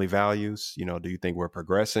 our family values, do you think we're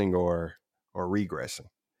progressing or regressing?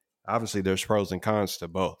 Obviously there's pros and cons to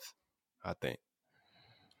both, I think.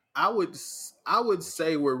 I would I would What you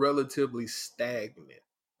say we're relatively stagnant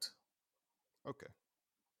Okay.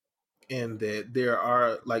 in that there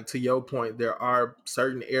are, like, to your point, there are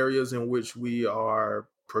certain areas in which we are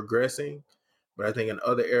progressing, but I think in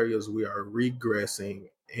other areas we are regressing,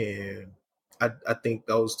 and I think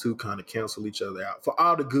those two kind of cancel each other out. For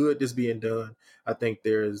all the good that's being done, I think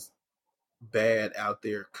there's bad out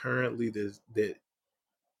there currently that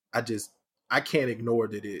I just I can't ignore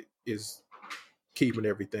that it is keeping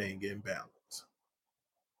everything in balance.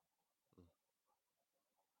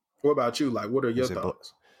 What about you? Like, what are your Is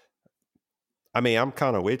thoughts? I mean, I'm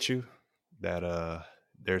kind of with you that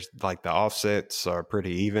there's like the offsets are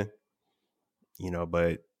pretty even,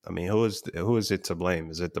 but I mean, who is it to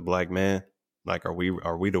blame? Is it the black man? Like, are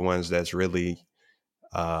we the ones that's really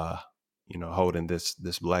uh holding this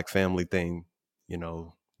black family thing,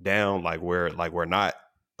 down, like we're not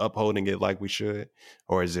upholding it like we should?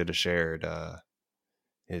 Or is it a shared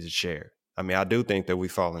is it shared? I mean, I do think that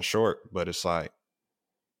we've fallen short, but it's like,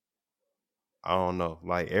 I don't know,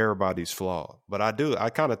 like everybody's flawed. But I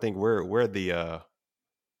kind of think we're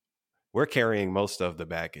carrying most of the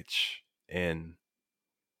baggage and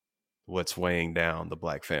what's weighing down the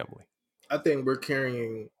black family. I think we're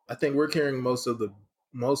carrying most of the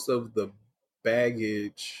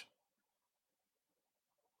baggage,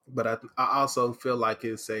 but I also feel like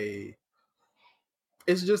it's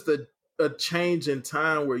just a change in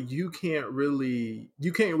time where you can't really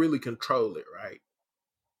control it, right?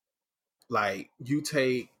 Like, you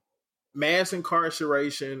take mass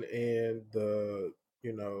incarceration and the,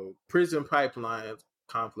 prison pipeline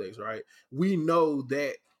complex, right? We know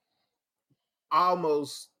that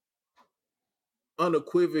almost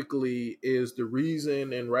unequivocally is the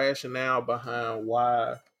reason and rationale behind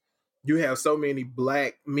why you have so many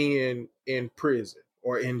black men in prison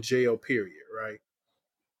or in jail, period, right?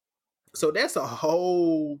 So that's a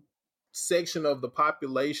whole section of the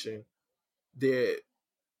population that,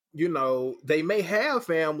 they may have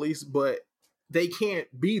families, but they can't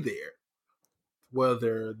be there.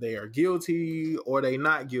 Whether they are guilty or they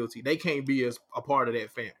not guilty, they can't be as a part of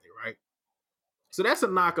that family, right? So that's a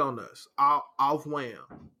knock on us, off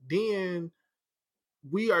wham. Then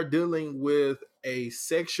we are dealing with a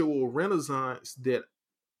sexual renaissance that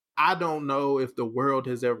I don't know if the world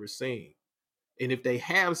has ever seen. And if they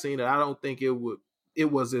have seen it, I don't think it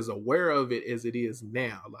was as aware of it as it is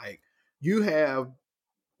now. Like, you have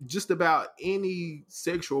just about any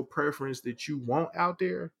sexual preference that you want out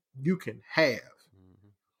there, you can have.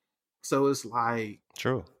 So it's like,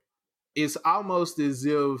 True. it's almost as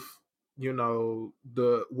if,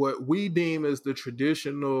 the what we deem as the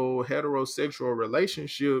traditional heterosexual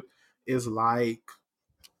relationship is like,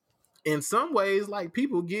 in some ways, like,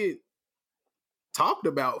 people get talked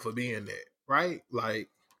about for being that, right? Like,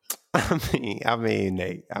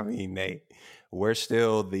 Nate, we're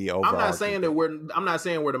still the overarching thing. I'm not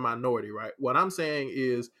saying we're the minority, right? What I'm saying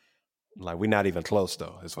is, Like, we're not even close,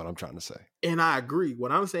 though, is what I'm trying to say. and I agree.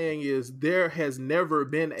 What I'm saying is, there has never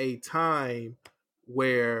been a time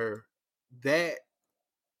where that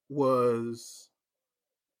was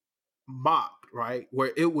mocked, right?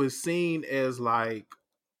 Where it was seen as like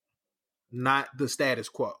not the status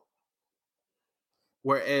quo.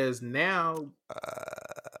 Whereas now,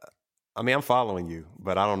 I mean, I'm following you,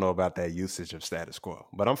 but I don't know about that usage of status quo.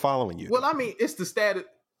 But I'm following you, well, though. I mean, it is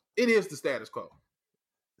the status quo.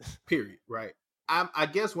 Period, right? I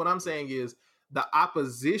guess what I'm saying is the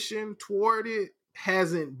opposition toward it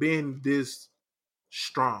hasn't been this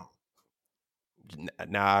strong.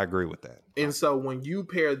 Now, I agree with that. And so when you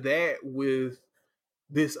pair that with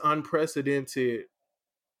this unprecedented,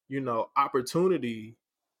 opportunity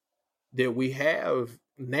that we have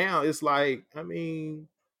now, it's like, I mean,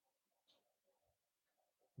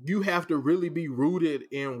 you have to really be rooted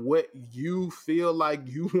in what you feel like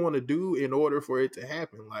you want to do in order for it to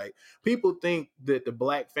happen. Like, people think that the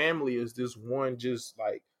black family is this one just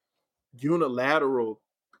like unilateral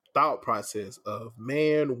thought process of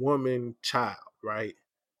man, woman, child, right?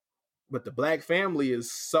 But the black family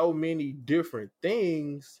is so many different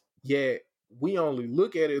things, yet we only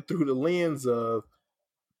look at it through the lens of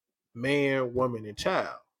man, woman, and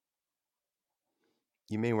child.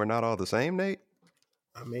 You mean we're not all the same, Nate?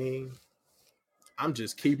 I mean, I'm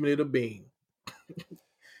just keeping it a bean.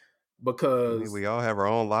 because I mean, we all have our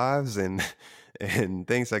own lives and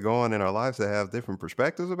things that go on in our lives that have different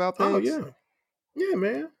perspectives about oh things, yeah,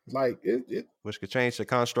 man, like it which could change the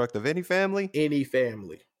construct of any family. any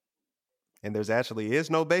family. And there's actually is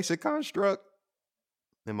no basic construct.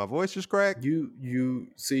 And my voice is cracked. You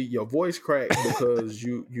see your voice cracked because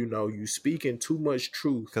you speaking too much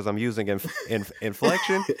truth. Because I'm using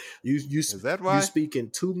inflection. you Is that why? You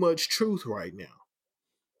speaking too much truth right now.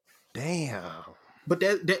 Damn. But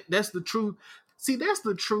that's the truth. See, that's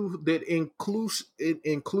the truth that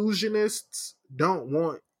inclusionists don't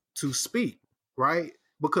want to speak, right?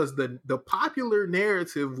 Because the popular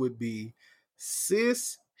narrative would be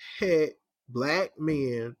cis het black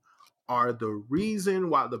men are the reason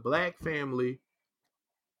why the black family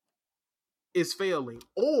is failing.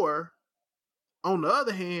 Or on the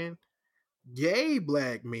other hand, gay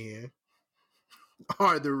black men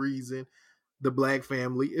are the reason the black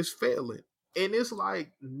family is failing. And it's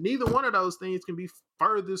like neither one of those things can be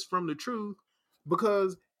furthest from the truth,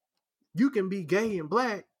 because you can be gay and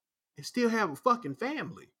black and still have a fucking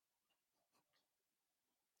family.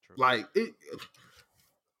 True. Like it.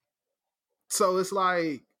 So it's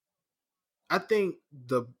like, I think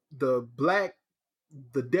the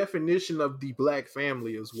definition of the black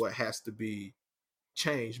family is what has to be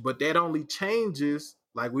changed. But that only changes,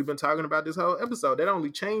 like we've been talking about this whole episode, that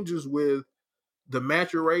only changes with the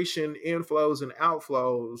maturation, inflows, and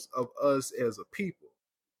outflows of us as a people.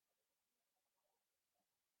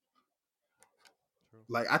 True.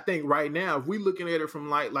 Like, I think right now, if we looking at it from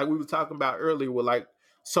like we were talking about earlier with like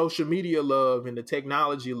social media love and the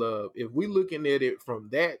technology love, if we looking at it from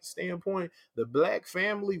that standpoint, the black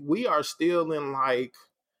family, we are still in like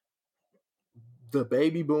the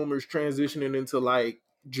baby boomers transitioning into like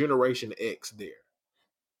Generation X there.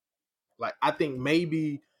 Like, I think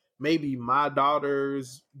maybe my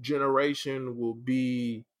daughter's generation will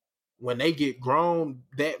be, when they get grown,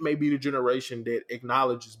 that may be the generation that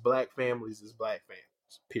acknowledges black families as black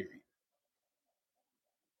families, period.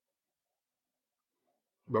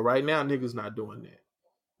 But right now, niggas not doing that.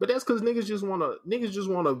 But that's because niggas just want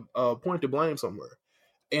to point the blame somewhere,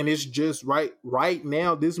 and it's just right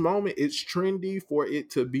now, this moment, it's trendy for it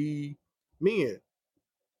to be men.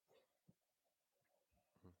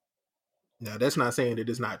 Now, that's not saying that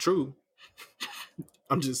it's not true.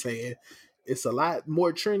 I'm just saying it's a lot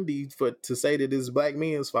more trendy to say that it's black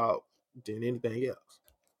men's fault than anything else.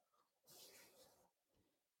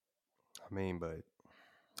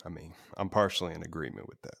 I'm partially in agreement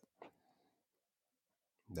with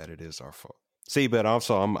that it is our fault. See, but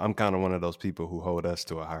also I'm kind of one of those people who hold us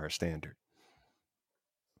to a higher standard.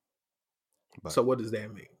 But, so what does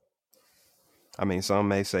that mean? I mean, some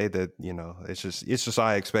may say that, it's just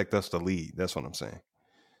I expect us to lead. That's what I'm saying,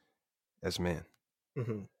 as men.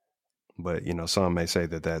 Mm-hmm. But, some may say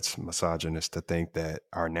that that's misogynist to think that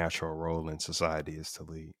our natural role in society is to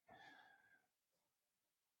lead.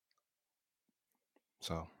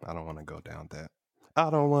 So I don't want to go down that. I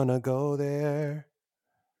don't want to go there.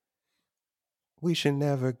 We should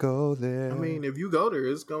never go there. I mean, if you go there,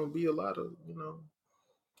 it's going to be a lot of,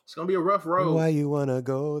 it's going to be a rough road. Why you want to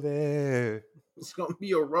go there? It's going to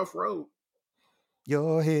be a rough road.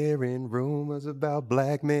 You're hearing rumors about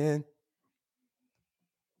black men.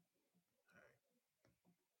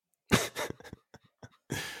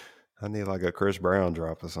 I need like a Chris Brown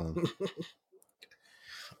drop or something.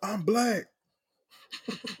 I'm black.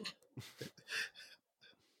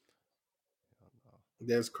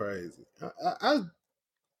 That's crazy.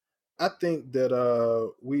 I think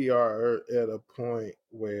that we are at a point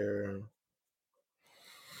where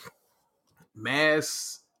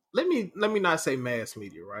let me not say mass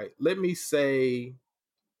media, right? Let me say,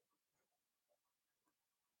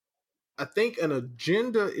 I think an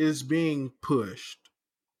agenda is being pushed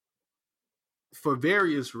for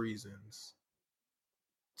various reasons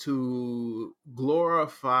to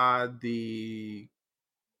glorify the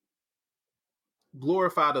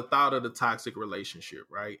thought of the toxic relationship,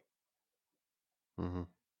 right? Mm-hmm.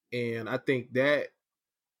 And I think that,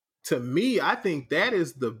 to me, I think that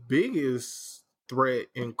is the biggest threat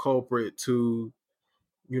and culprit to,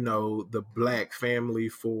 the black family,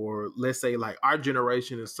 for, let's say, like our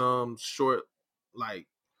generation and some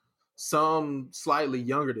slightly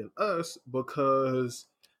younger than us, because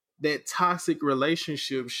that toxic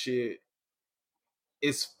relationship shit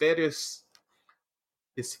is fetishized.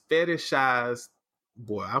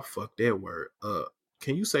 Boy, I fucked that word up.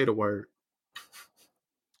 Can you say the word?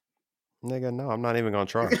 Nigga, no, I'm not even gonna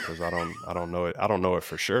try because I don't know it. I don't know it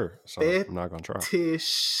for sure, so I'm not gonna try.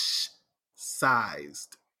 Fetishized.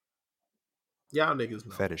 Y'all niggas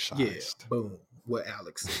know. Fetishized. Yeah, boom. What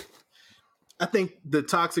Alex said. I think the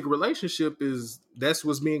toxic relationship that's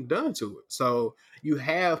what's being done to it. So you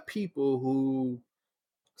have people who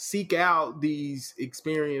seek out these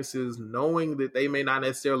experiences knowing that they may not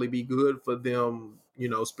necessarily be good for them,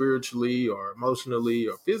 spiritually or emotionally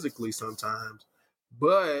or physically sometimes,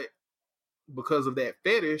 but because of that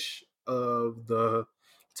fetish of the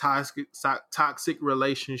toxic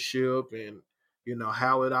relationship, and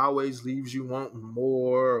how it always leaves you wanting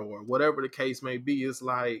more or whatever the case may be, it's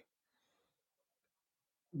like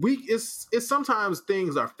it's sometimes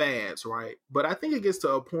things are fads, right? But I think it gets to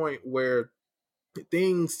a point where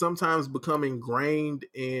things sometimes become ingrained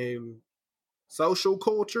in social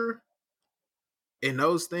culture, and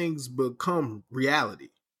those things become reality,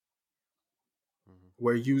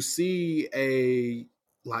 where you see a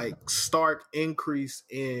like stark increase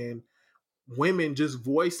in women just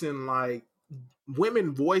voicing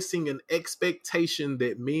an expectation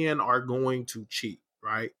that men are going to cheat,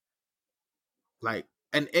 right? Like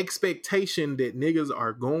an expectation that niggas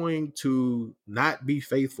are going to not be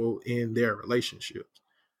faithful in their relationships.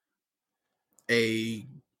 A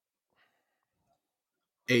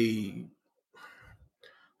a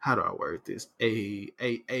how do I word this?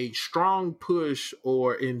 A strong push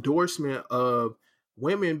or endorsement of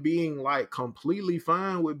women being like completely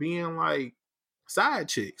fine with being like side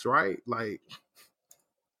chicks, right? Like,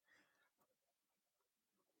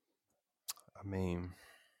 I mean,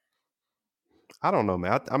 I don't know,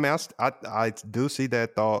 man. I do see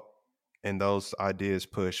that thought and those ideas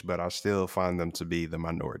push, but I still find them to be the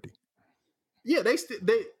minority. yeah, they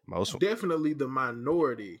Most definitely the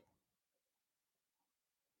minority.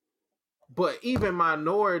 But even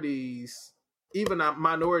minorities, even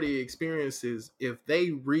minority experiences, if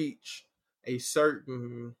they reach a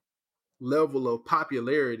certain level of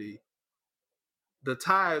popularity, the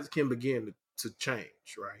tides can begin to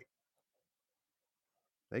change, right?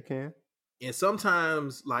 they can. And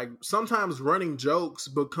sometimes running jokes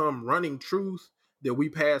become running truth that we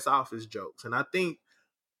pass off as jokes. And I think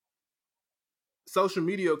social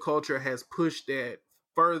media culture has pushed that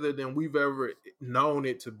further than we've ever known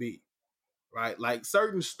it to be, right? Like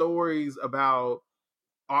certain stories about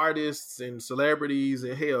artists and celebrities,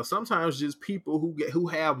 and hell, sometimes just people who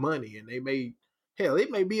have money, and it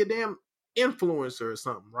may be a damn influencer or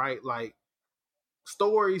something, right? Like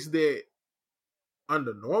stories that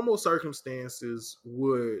under normal circumstances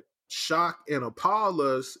would shock and appall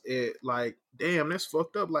us at, like, damn, that's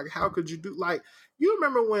fucked up. Like, how could you do, like, you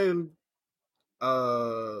remember when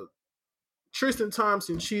uh Tristan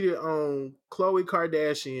Thompson cheated on Khloe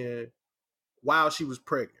Kardashian while she was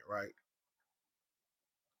pregnant, right?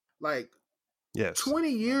 Like Yes. 20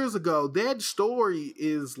 years ago, that story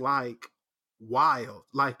is like wild.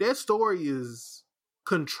 Like that story is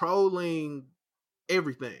controlling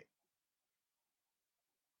everything.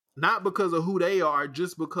 Not because of who they are,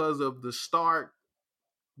 just because of the stark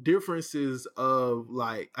differences of,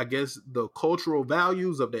 like, I guess the cultural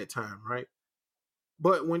values of that time, right?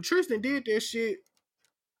 But when Tristan did that shit,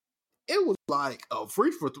 it was like a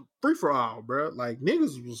free for all, bro. Like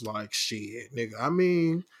niggas was like, shit, nigga. I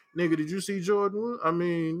mean, nigga, did you see Jordan? I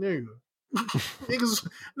mean, nigga. niggas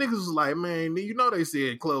was like, man, they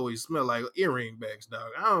said Chloe smell like earring backs, dog.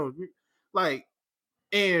 I don't like.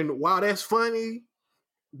 And while that's funny,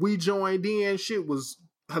 we joined in. Shit was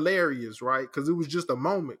hilarious, right? Because it was just a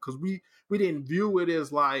moment. Because we didn't view it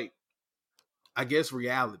as, like, I guess,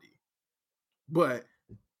 reality. But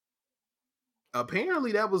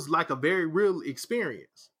apparently that was like a very real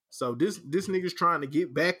experience. So this nigga's trying to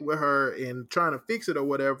get back with her and trying to fix it or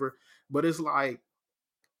whatever. But it's like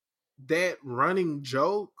that running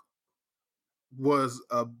joke was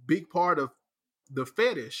a big part of the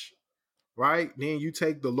fetish, right? Then you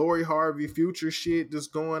take the Lori Harvey Future shit that's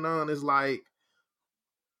going on. It's like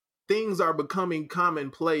things are becoming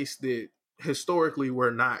commonplace that historically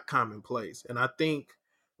were not commonplace. And I think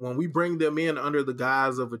when we bring them in under the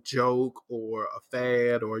guise of a joke or a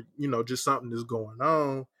fad or, just something that's going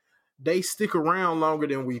on, they stick around longer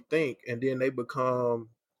than we think. And then they become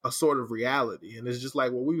a sort of reality. And it's just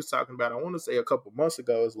like what we was talking about, I want to say a couple months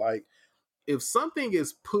ago, is like, if something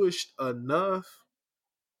is pushed enough,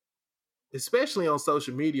 especially on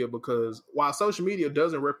social media, because while social media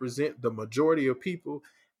doesn't represent the majority of people,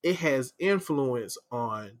 it has influence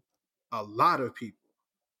on a lot of people.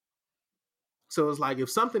 So it's like if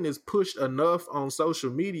something is pushed enough on social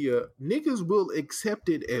media, niggas will accept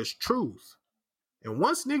it as truth. And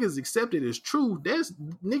once niggas accept it as truth, that's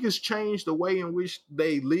niggas change the way in which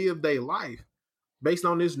they live their life based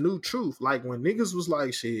on this new truth. Like when niggas was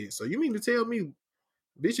like, shit, so you mean to tell me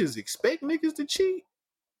bitches expect niggas to cheat?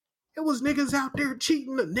 It was niggas out there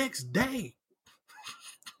cheating the next day.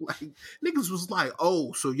 Like niggas was like,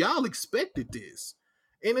 oh, so y'all expected this.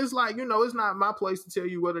 And it's like, it's not my place to tell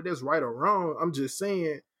you whether that's right or wrong. I'm just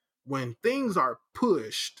saying when things are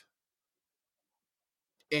pushed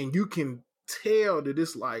and you can tell that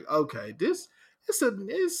it's like, okay, this it's a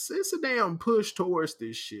damn push towards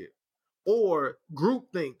this shit. Or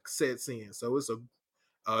groupthink sets in. So it's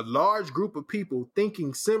a large group of people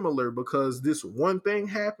thinking similar because this one thing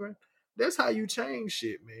happened. That's how you change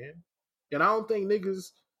shit, man. And I think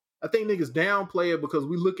niggas downplay it because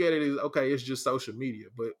we look at it as, okay, it's just social media.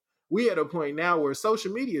 But we at a point now where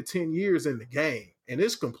social media 10 years in the game and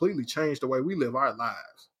it's completely changed the way we live our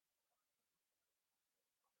lives.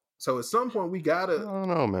 So at some point we I gotta, don't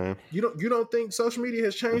know, man. you don't think social media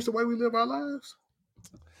has changed the way we live our lives?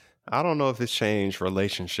 I don't know if it's changed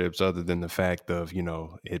relationships other than the fact of,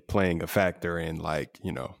 it playing a factor in like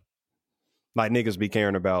niggas be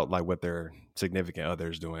caring about like what their significant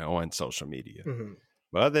others doing on social media. Mm-hmm.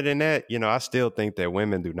 But other than that, I still think that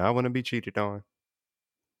women do not want to be cheated on.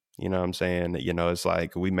 You know what I'm saying? It's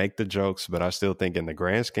like we make the jokes, but I still think in the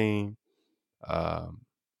grand scheme,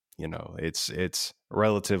 it's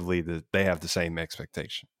relatively they have the same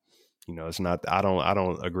expectation. It's not, I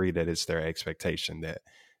don't agree that it's their expectation that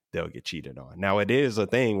they'll get cheated on. Now it is a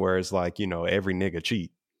thing where it's like, every nigga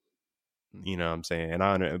cheat. You know what I'm saying?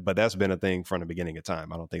 But that's been a thing from the beginning of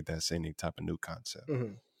time. I don't think that's any type of new concept.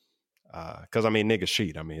 Mm-hmm. Cause niggas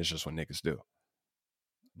cheat. It's just what niggas do.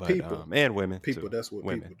 But, People. and women People, too. that's what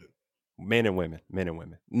Women. people do. Men and women.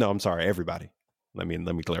 No, I'm sorry. Everybody. Let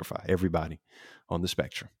me clarify. Everybody on the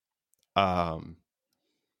spectrum.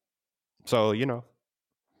 So,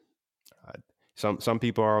 some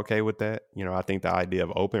people are okay with that. I think the idea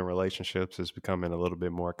of open relationships is becoming a little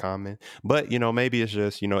bit more common. But, maybe it's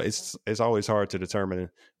just, it's always hard to determine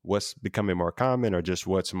what's becoming more common or just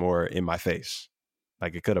what's more in my face.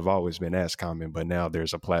 Like it could have always been as common, but now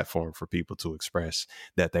there's a platform for people to express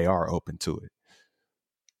that they are open to it.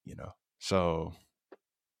 So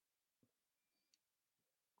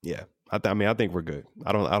yeah, I think we're good.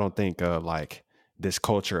 I don't think like this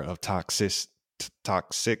culture of toxicity,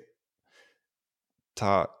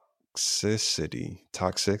 toxicity.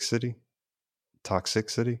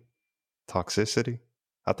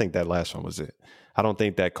 I think that last one was it. I don't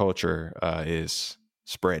think that culture is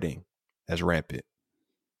spreading as rampant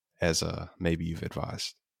as maybe you've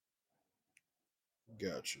advised.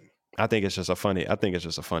 Got you. I think it's just a funny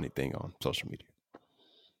thing on social media.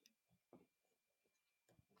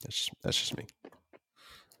 That's just me.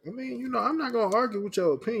 I mean, I'm not gonna argue with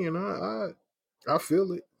your opinion. I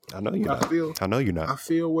feel it. I know you're not. I know you're not. I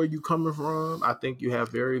feel where you coming from. I think you have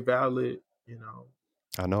very valid,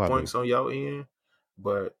 I know points on your end.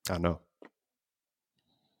 But I know.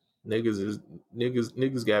 Niggas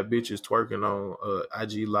got bitches twerking on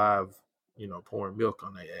IG Live, pouring milk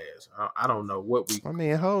on their ass. I don't know what we.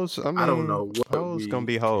 Hoes. I don't know what hoes gonna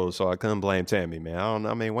be hoes, so I couldn't blame Tammy,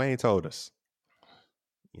 man. Wayne told us.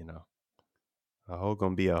 A hoe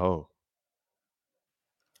gonna be a hoe.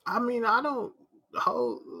 I don't.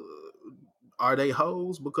 Are they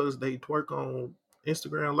hoes because they twerk on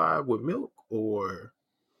Instagram Live with milk, or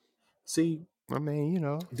see?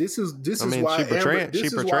 This is why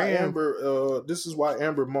Amber. This is why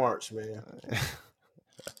Amber marched, man.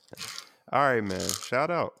 All right, man. Shout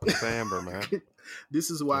out to Amber, man. This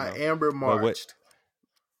is why Amber marched.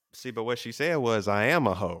 But what she said was, I am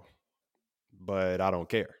a hoe, but I don't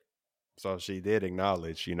care. So she did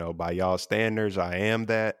acknowledge, by y'all standards, I am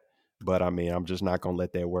that. But I'm just not going to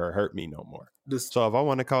let that word hurt me no more. So if I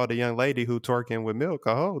want to call the young lady who twerking with milk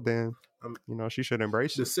a hoe, then, she should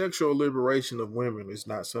embrace the it. Sexual liberation of women is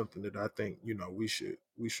not something that I think, we should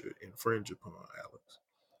infringe upon, Alex.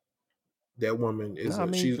 That woman is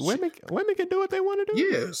women can do what they want to do.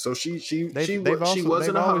 Yeah, so she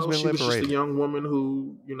wasn't a hoe. She was just a young woman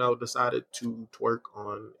who, decided to twerk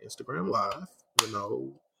on Instagram Live,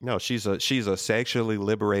 No, she's a sexually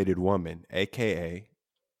liberated woman, aka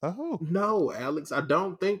a hoe. No, Alex, I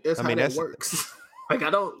don't think that's how that works. Like I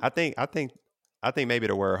don't. I think maybe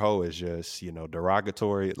the word hoe is just,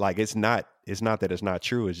 derogatory. Like it's not that it's not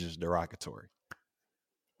true. It's just derogatory.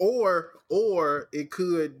 Or it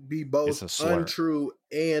could be both untrue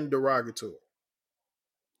and derogatory.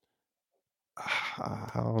 I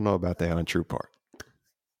don't know about that untrue part.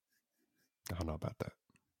 I don't know about that.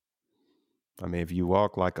 If you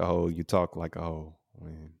walk like a hoe, you talk like a hoe.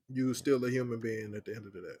 You're still a human being at the end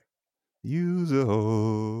of the day. You's a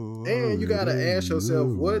hoe. And you got to ask yourself,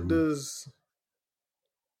 what does...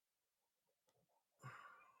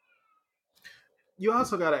 You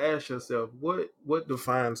also got to ask yourself, what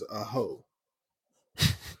defines a hoe?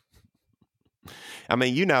 I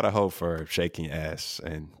mean, you're not a hoe for shaking your ass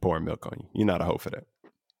and pouring milk on you. You're not a hoe for that.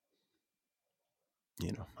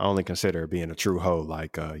 You know, I only consider being a true hoe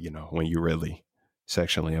like, you know, when you're really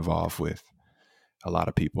sexually involved with a lot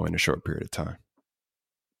of people in a short period of time.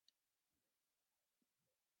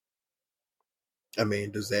 I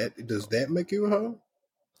mean, does that make you a hoe?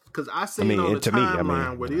 Because I seen mean, on the and to me, I timeline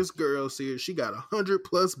mean, where you know, this girl said she got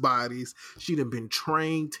 100+ bodies, she done been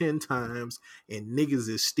trained 10 times, and niggas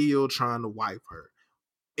is still trying to wife her,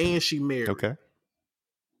 and she married.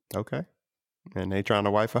 okay, and they trying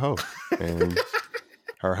to wife a hoe, and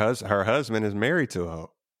her husband is married to a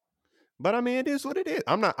hoe. But I mean, it is what it is.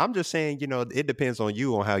 I'm just saying, you know, it depends on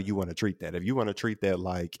you on how you want to treat that. If you want to treat that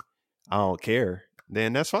like I don't care,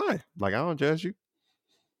 then that's fine. Like I don't judge you.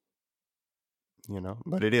 You know,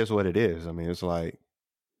 but it is what it is. I mean, it's like,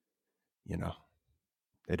 you know,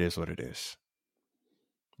 it is what it is.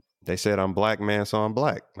 They said I'm black, man, so I'm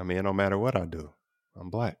black. I mean, it don't matter what I do. I'm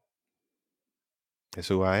black. It's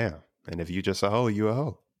who I am. And if you just a hoe, you a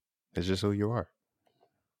hoe. It's just who you are.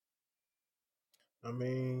 I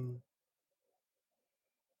mean,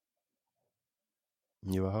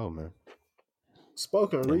 You a hoe, man.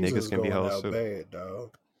 spoken And niggas reasons can be going hoes out too. bad,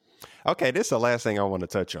 dog. Okay, this is the last thing I want to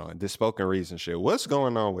touch on. This spoken reason shit. What's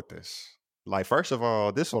going on with this? Like, first of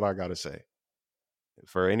all, this is what I gotta say.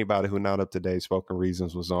 For anybody who not up to date, spoken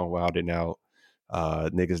reasons was on Wild and Out.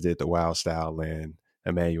 Niggas did the Wild Style and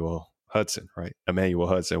Emmanuel Hudson, right? Emmanuel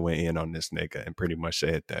Hudson went in on this nigga and pretty much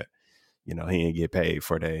said that, you know, he didn't get paid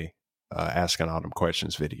for they asking all them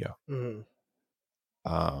questions video. Mm-hmm.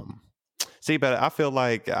 See, but I feel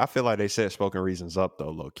like they set spoken reasons up though,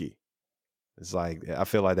 low key. It's like I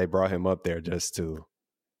feel like they brought him up there just to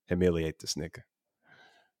humiliate this nigga.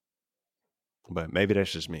 But maybe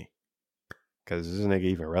that's just me. Cause is this nigga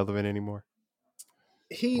even relevant anymore?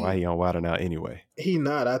 Why he on Wild 'N Out anyway? He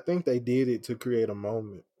not. I think they did it to create a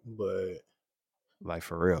moment, but Like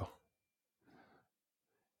for real.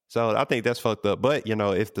 So I think that's fucked up. But, you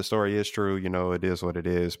know, if the story is true, you know, it is what it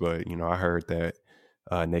is. But, you know, I heard that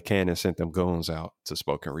Nick Cannon sent them goons out to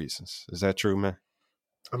spoken reasons. Is that true, man?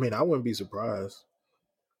 I mean, I wouldn't be surprised.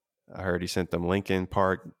 I heard he sent them Lincoln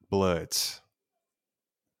Park Bloods.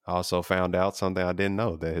 I also found out something I didn't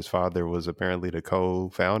know, that his father was apparently the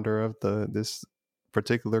co-founder of this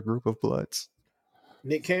particular group of Bloods.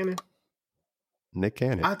 Nick Cannon? Nick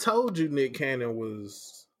Cannon. I told you Nick Cannon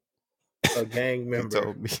was a gang member. You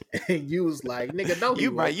told me. And you was like, nigga, no,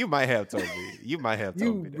 you might have told me. You might have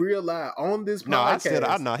told me that. You realize on this podcast. No, I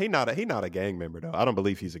said he not a gang member though. I don't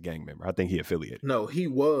believe he's a gang member. I think he affiliated. No, he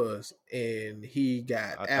was, and he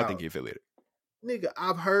got out. I think he affiliated. Nigga,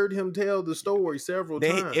 I've heard him tell the story several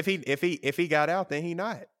times. If he got out, then he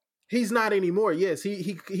not. He's not anymore. Yes,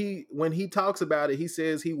 he when he talks about it, he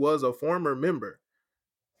says he was a former member.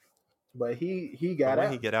 But he got out.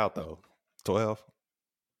 When he get out though? 12?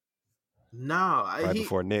 No, right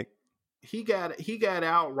before Nick. He got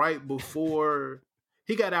out right before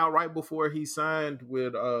he signed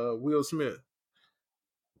with Will Smith.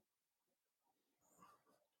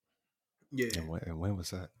 Yeah. And when was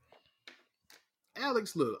that?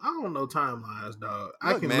 Alex, look, I don't know timelines, dog.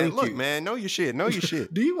 Look, man, know your shit.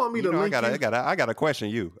 Do you want me to link you? I got to question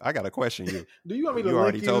you. Do you want me to You link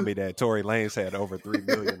already you? told me that Tory Lanez had over 3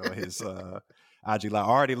 million on his IG Live. I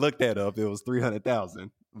already looked that up. It was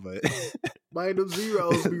 300,000. But man, them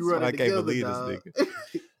zeros be running I can't together, believe dog. this nigga.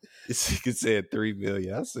 This nigga said 3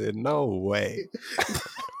 million. I said, no way.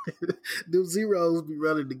 Them zeros be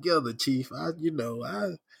running together, Chief.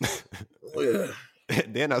 Yeah.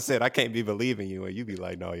 Then I said, I can't be believing you. And you be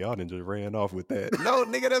like, no, y'all done just ran off with that. No,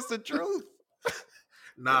 nigga, that's the truth.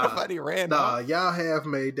 Nobody ran off. Y'all have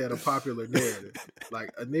made that a popular narrative.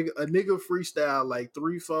 Like a nigga freestyle like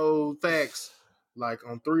 3-4 facts, like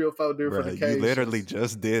on 3 or 4 different occasions. You literally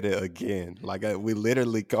just did it again. Like we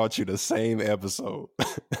literally caught you the same episode.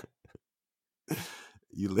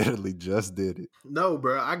 You literally just did it. No,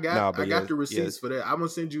 bro. I got the receipts for that. I'm gonna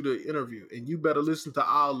send you the interview, and you better listen to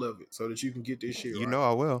all of it so that you can get this shit. You right. know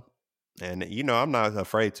I will, and you know I'm not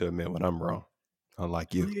afraid to admit when I'm wrong.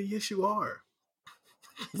 Unlike you. Yeah, yes, you are.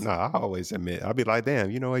 No, I always admit. I'll be like,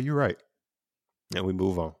 damn, you know what? You're right, and we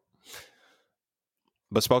move on.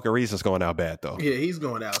 But spoken reason's going out bad though. Yeah, he's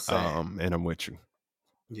going out sad. And I'm with you.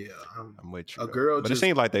 Yeah, I'm with you. But it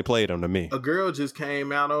seemed like they played him to me. A girl just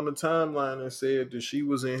came out on the timeline and said that she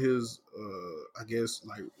was in his, I guess,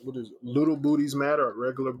 like, what is it? Little Booties Matter or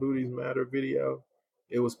Regular Booties Matter video.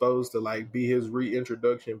 It was supposed to like be his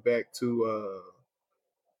reintroduction back to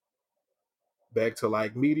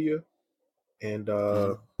like media, and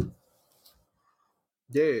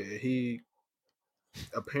yeah, he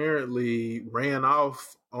apparently ran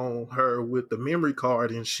off on her with the memory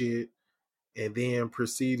card and shit, and then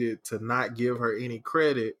proceeded to not give her any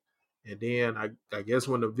credit. And then I guess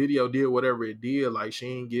when the video did whatever it did, like she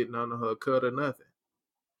ain't getting none of her cut or nothing.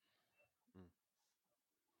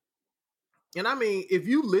 And I mean, if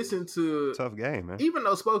you listen to Tough game, man. even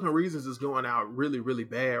though Spoken Reasons is going out really, really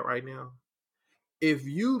bad right now, if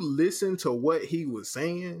you listen to what he was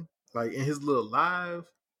saying, like in his little live,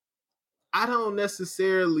 I don't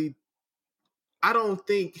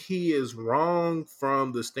think he is wrong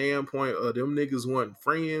from the standpoint of them niggas wasn't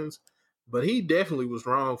friends, but he definitely was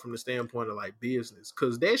wrong from the standpoint of like business.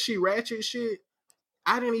 Cause that She Ratchet shit,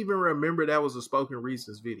 I didn't even remember that was a Spoken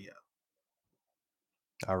Reasons video.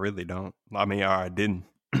 I really don't. I mean, I didn't.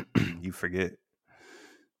 You forget.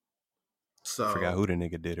 So I forgot who the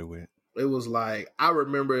nigga did it with. it was like, I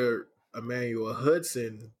remember Emmanuel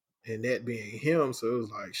Hudson and that being him. So it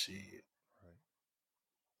was like, shit.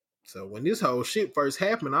 So when this whole shit first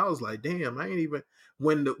happened, I was like, damn, I ain't even,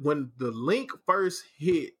 when the link first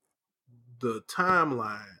hit the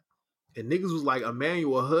timeline and niggas was like,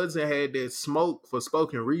 Emmanuel Hudson had that smoke for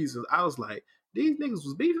Spoken Reasons, I was like, these niggas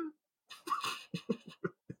was beefing?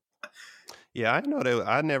 Yeah, I know that.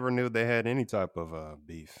 I never knew they had any type of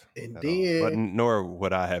beef, And at then, all. But nor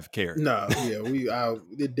would I have cared. No, yeah,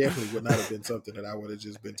 it definitely would not have been something that I would have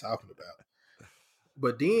just been talking about.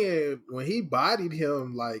 But then when he bodied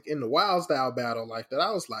him like in the Wild Style battle like that,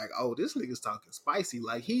 I was like, oh, this nigga's talking spicy.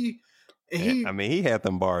 Like he had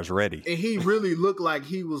them bars ready. And he really looked like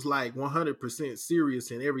he was like 100%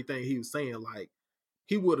 serious in everything he was saying. Like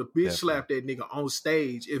he would have bitch slapped that nigga on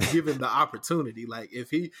stage if given the opportunity. Like if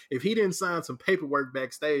he didn't sign some paperwork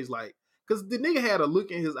backstage, like, because the nigga had a look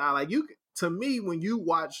in his eye. Like, to me, when you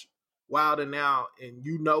watch Wild and Out and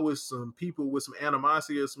you know it's some people with some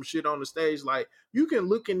animosity or some shit on the stage, like you can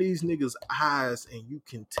look in these niggas' eyes and you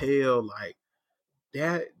can tell like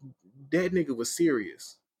that nigga was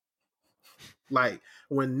serious. Like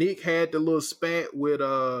when Nick had the little spat with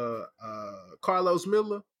Carlos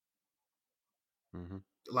Miller,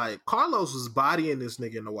 like Carlos was bodying this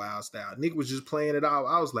nigga in the Wild Style. Nick was just playing it out.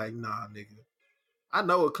 I was like, nah, nigga. I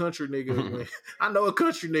know a country nigga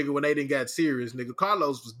when they didn't got serious, nigga.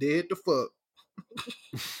 Carlos was dead to fuck.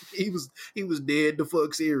 he was dead to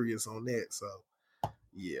fuck serious on that. So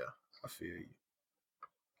yeah, I feel you.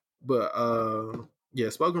 But yeah,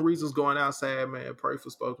 Spoken Reasons going outside, man. Pray for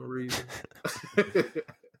Spoken Reasons.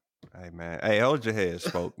 Hey man, hey, hold your head,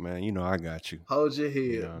 Spoke, man. You know I got you. Hold your head.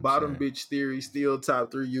 You know Bottom Bitch Theory, still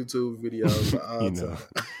top 3 YouTube videos of all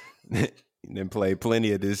time. Then play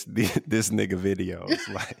plenty of this nigga videos,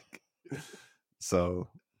 like. So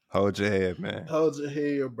hold your head, man. Hold your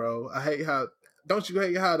head, bro. Don't you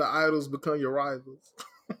hate how the idols become your rivals?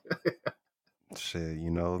 Shit,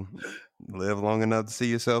 live long enough to see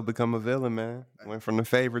yourself become a villain, man. Went from the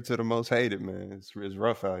favorite to the most hated, man. It's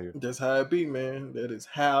rough out here. That's how it be, man. That is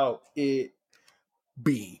how it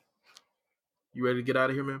be. You ready to get out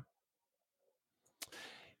of here, man?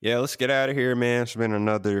 Yeah, let's get out of here, man. It's been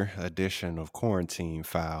another edition of Quarantine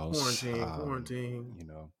Files. Quarantine.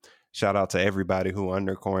 Shout out to everybody who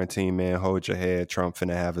under quarantine, man. Hold your head. Trump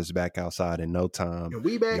finna have us back outside in no time. And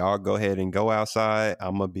we back. Y'all go ahead and go outside.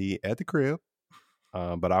 I'm gonna be at the crib.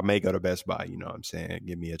 But I may go to Best Buy, you know what I'm saying?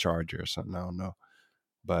 Give me a charger or something. I don't know.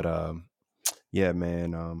 But yeah,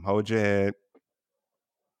 man, hold your head.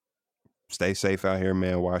 Stay safe out here,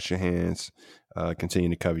 man. Wash your hands. Continue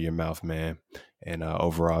to cover your mouth, man. And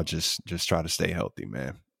overall, just try to stay healthy,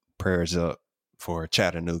 man. Prayers up for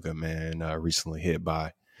Chattanooga, man. Recently hit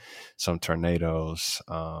by some tornadoes.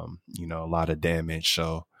 A lot of damage.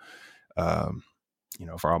 So,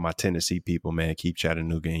 for all my Tennessee people, man, keep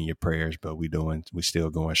Chattanooga in your prayers, but we still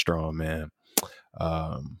going strong, man.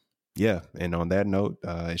 Yeah. And on that note,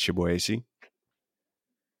 it's your boy Acee.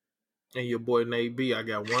 And your boy NateB. I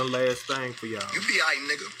got one last thing for y'all. You be alright,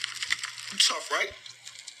 nigga. You tough, right?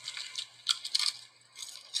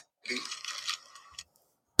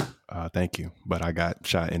 Thank you. But I got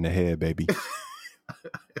shot in the head, baby.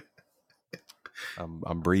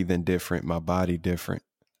 I'm breathing different. My body different.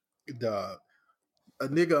 Dog. A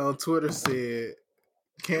nigga on Twitter said,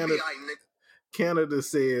 Canada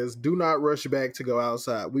says, do not rush back to go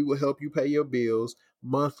outside. We will help you pay your bills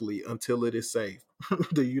monthly until it is safe.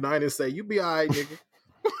 The United States, you be all right, nigga.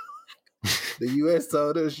 The U.S.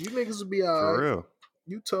 told us, you niggas will be all right. For real.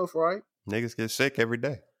 You tough, right? Niggas get sick every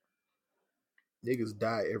day. Niggas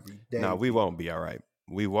die every day. No, we won't be all right.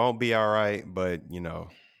 We won't be all right, but,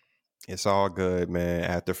 it's all good, man.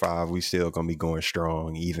 After 5, we still going to be going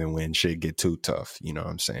strong, even when shit get too tough. You know what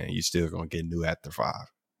I'm saying? You still going to get new after 5.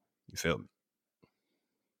 You feel me?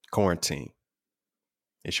 Quarantine.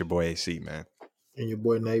 It's your boy Acee, man. And your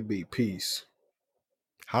boy NateB. Peace.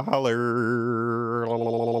 Holler.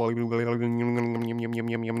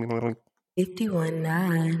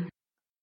 51.9.